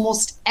pardons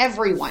almost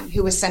everyone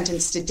who was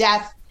sentenced to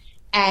death.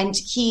 And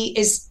he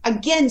is,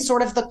 again,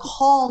 sort of the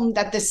calm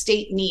that the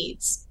state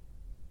needs.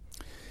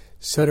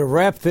 So to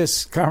wrap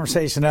this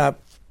conversation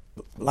up,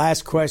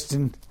 last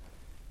question.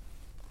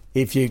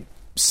 If you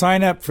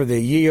sign up for the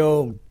Ye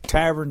Olde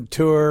Tavern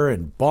Tour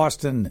in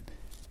Boston,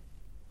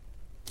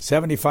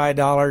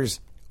 $75,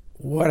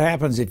 what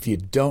happens if you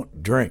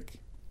don't drink?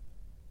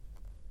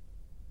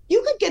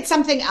 You could get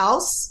something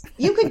else.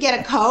 You could get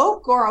a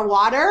Coke or a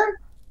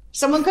water.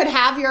 Someone could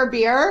have your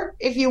beer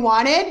if you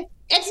wanted.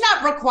 It's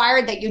not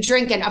required that you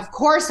drink. And of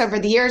course, over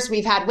the years,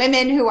 we've had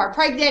women who are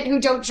pregnant who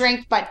don't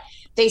drink, but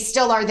they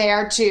still are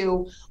there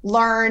to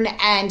learn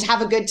and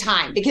have a good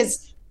time,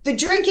 because the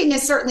drinking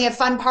is certainly a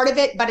fun part of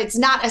it, but it's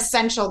not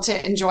essential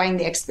to enjoying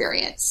the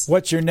experience.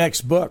 What's your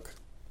next book?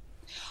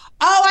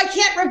 Oh, I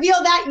can't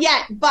reveal that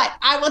yet, but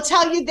I will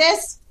tell you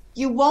this.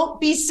 You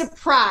won't be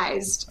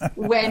surprised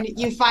when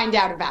you find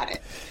out about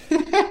it.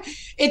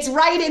 It's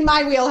right in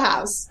my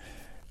wheelhouse.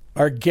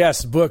 Our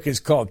guest's book is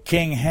called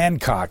King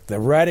Hancock, The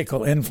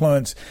Radical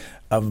Influence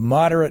of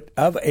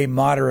a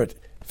Moderate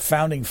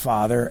Founding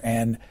Father.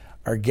 And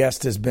our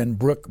guest has been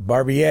Brooke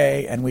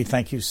Barbier, and we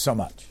thank you so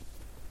much.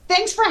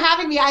 Thanks for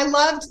having me. I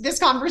loved this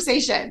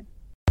conversation.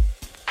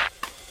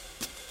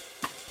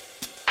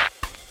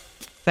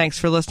 Thanks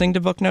for listening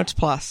to Book Notes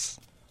Plus.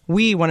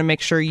 We want to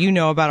make sure you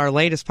know about our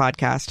latest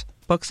podcast,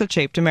 Books That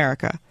Shaped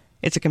America.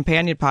 It's a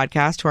companion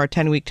podcast to our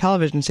 10-week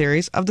television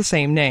series of the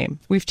same name.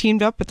 We've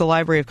teamed up with the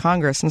Library of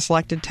Congress and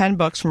selected 10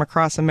 books from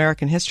across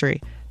American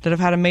history that have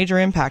had a major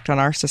impact on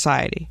our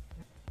society.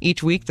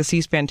 Each week, the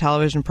C-SPAN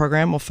television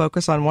program will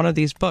focus on one of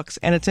these books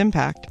and its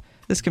impact.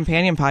 This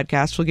companion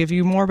podcast will give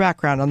you more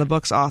background on the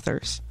book's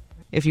authors.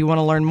 If you want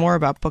to learn more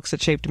about Books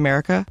That Shaped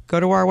America, go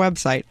to our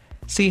website,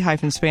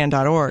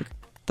 c-span.org.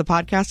 The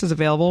podcast is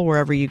available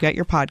wherever you get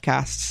your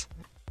podcasts.